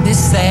 this is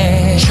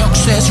sad. Chuck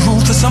says,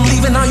 Rufus, I'm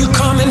leaving, are you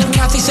coming?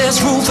 Kathy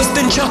says, Rufus,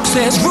 then Chuck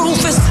says,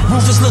 Rufus.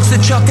 Rufus looks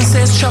at Chuck and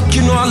says, Chuck,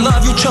 you know I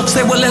love you. Chuck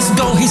said, well, let's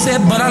go. He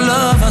said, but I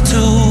love her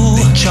too.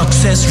 Then Chuck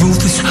says,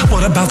 Rufus,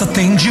 what about the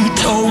things you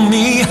told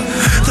me?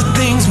 The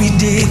things we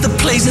did, the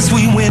places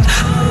we went,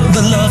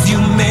 the love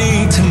you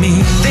made to me.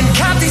 Then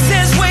Kathy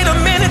says, wait a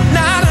minute,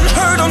 now I done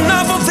heard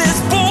enough of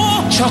this bull.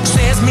 Chuck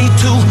says, me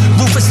too.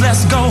 Rufus,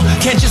 let's go.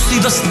 Can't you see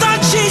the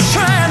stunt she's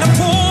trying to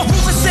pull?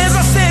 Rufus says,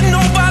 I said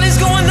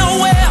nobody's going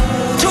nowhere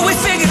till we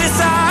figure this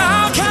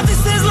out. Kathy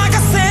says, like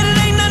I said,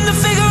 it ain't nothing to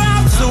figure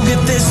out. So get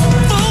this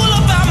fool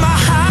about my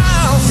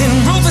house. Then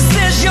Rufus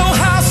says, your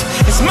house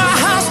is my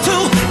house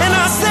too. And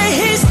I say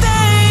he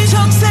stays.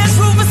 Chuck says,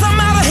 Rufus, I'm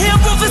out of here.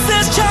 Rufus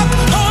says, Chuck,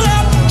 hold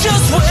up,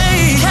 just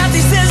wait.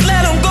 Kathy says,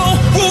 let him go.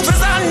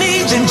 Rufus, I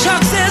need you. And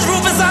Chuck says,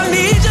 Rufus, I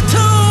need you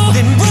too.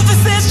 Then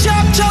Rufus says,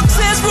 Chuck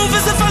says,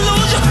 Rufus, if I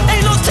lose you,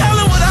 ain't no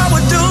telling what I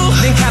would do.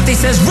 Then Kathy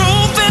says,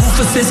 Rufus.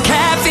 Rufus says,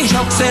 Kathy.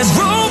 Chuck says,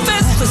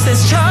 Rufus. Rufus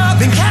says, Chuck.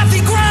 Then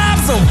Kathy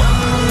grabs him.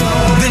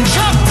 Then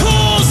Chuck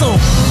pulls him.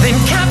 Then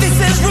Kathy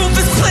says, Rufus.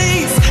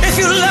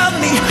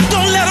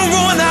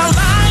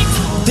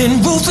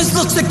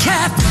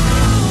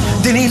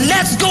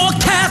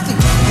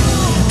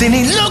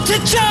 looked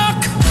at Chuck.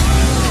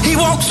 He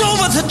walks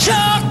over to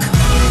Chuck,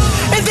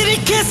 and then he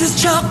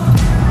kisses Chuck.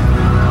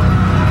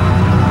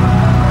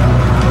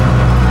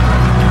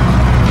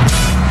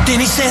 Then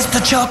he says to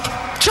Chuck,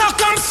 Chuck,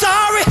 I'm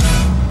sorry,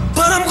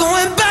 but I'm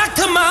going back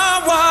to my